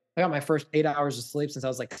like, I got my first 8 hours of sleep since I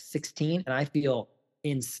was like 16, and I feel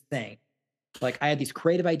insane. Like I had these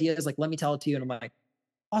creative ideas, like, let me tell it to you. And I'm like,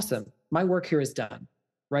 awesome. My work here is done,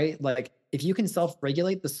 right? Like if you can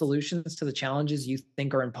self-regulate, the solutions to the challenges you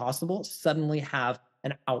think are impossible suddenly have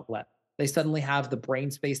an outlet. They suddenly have the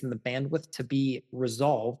brain space and the bandwidth to be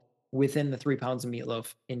resolved within the 3 pounds of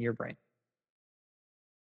meatloaf in your brain.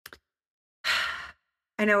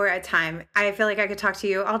 I know we're at time. I feel like I could talk to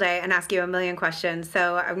you all day and ask you a million questions.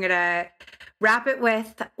 So I'm going to wrap it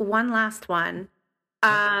with one last one.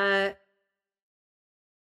 The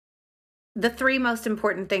 3 most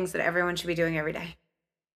important things that everyone should be doing every day.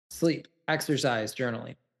 Sleep, exercise,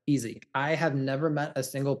 journaling. Easy. I have never met a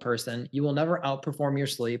single person. You will never outperform your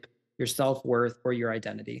sleep, your self-worth, or your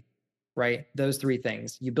identity, right? Those 3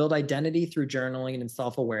 things. You build identity through journaling and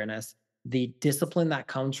self-awareness. The discipline that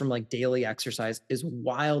comes from like daily exercise is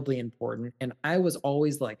wildly important. And I was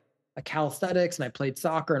always like a calisthenics, and I played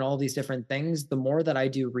soccer and all these different things. The more that I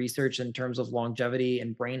do research in terms of longevity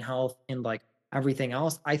and brain health and like everything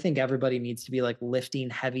else, I think everybody needs to be like lifting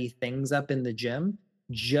heavy things up in the gym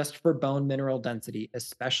just for bone mineral density,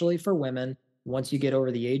 especially for women. Once you get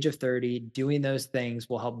over the age of 30, doing those things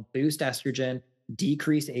will help boost estrogen,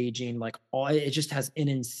 decrease aging, like it just has an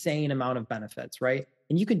insane amount of benefits, right?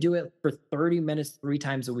 And you can do it for 30 minutes 3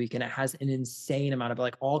 times a week, and it has an insane amount of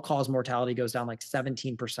like all-cause mortality goes down like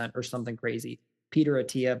 17% or something crazy. Peter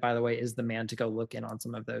Attia, by the way, is the man to go look in on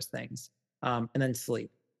some of those things. And then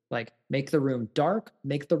sleep, like make the room dark,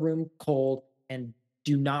 make the room cold, and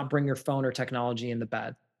do not bring your phone or technology in the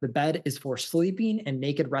bed. The bed is for sleeping and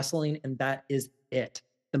naked wrestling, and that is it.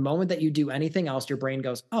 The moment that you do anything else, your brain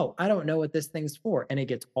goes, oh, I don't know what this thing's for. And it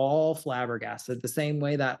gets all flabbergasted, the same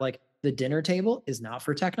way that like the dinner table is not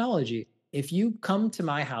for technology. If you come to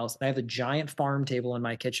my house and I have a giant farm table in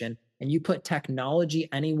my kitchen and you put technology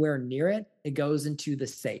anywhere near it, it goes into the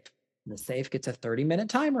safe. And the safe gets a 30-minute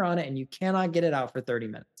timer on it, and you cannot get it out for 30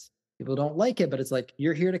 minutes. People don't like it, but it's like,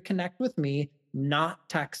 you're here to connect with me, not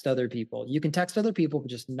text other people. You can text other people, but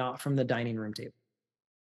just not from the dining room table.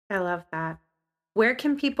 I love that. Where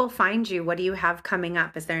can people find you? What do you have coming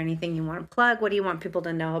up? Is there anything you want to plug? What do you want people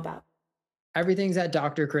to know about? Everything's at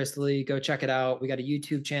Dr. Chris Lee. Go check it out. We got a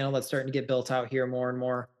YouTube channel that's starting to get built out here more and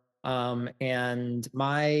more. And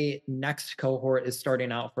my next cohort is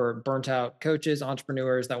starting out for burnt out coaches,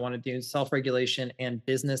 entrepreneurs that want to do self-regulation and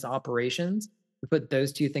business operations. We put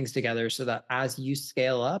those 2 things together so that as you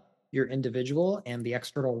scale up, your individual and the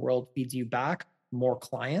external world feeds you back more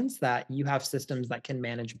clients, that you have systems that can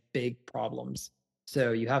manage big problems.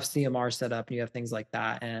 So you have CMR set up and you have things like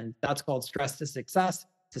that. And that's called Stress to Success.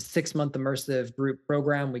 It's a 6-month immersive group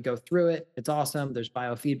program. We go through it. It's awesome. There's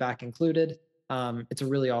biofeedback included. It's a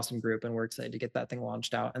really awesome group, and we're excited to get that thing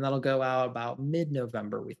launched out. And that'll go out about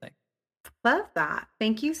mid-November, we think. Love that.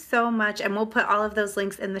 Thank you so much. And we'll put all of those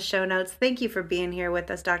links in the show notes. Thank you for being here with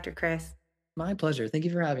us, Dr. Chris. My pleasure. Thank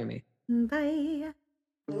you for having me. Bye.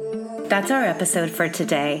 That's our episode for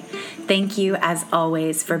today. Thank you, as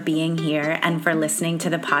always, for being here and for listening to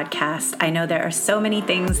the podcast. I know there are so many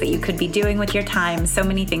things that you could be doing with your time, so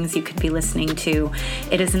many things you could be listening to.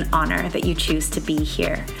 It is an honor that you choose to be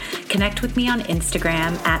here. Connect with me on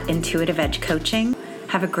Instagram at Intuitive Edge Coaching.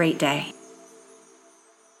 Have a great day.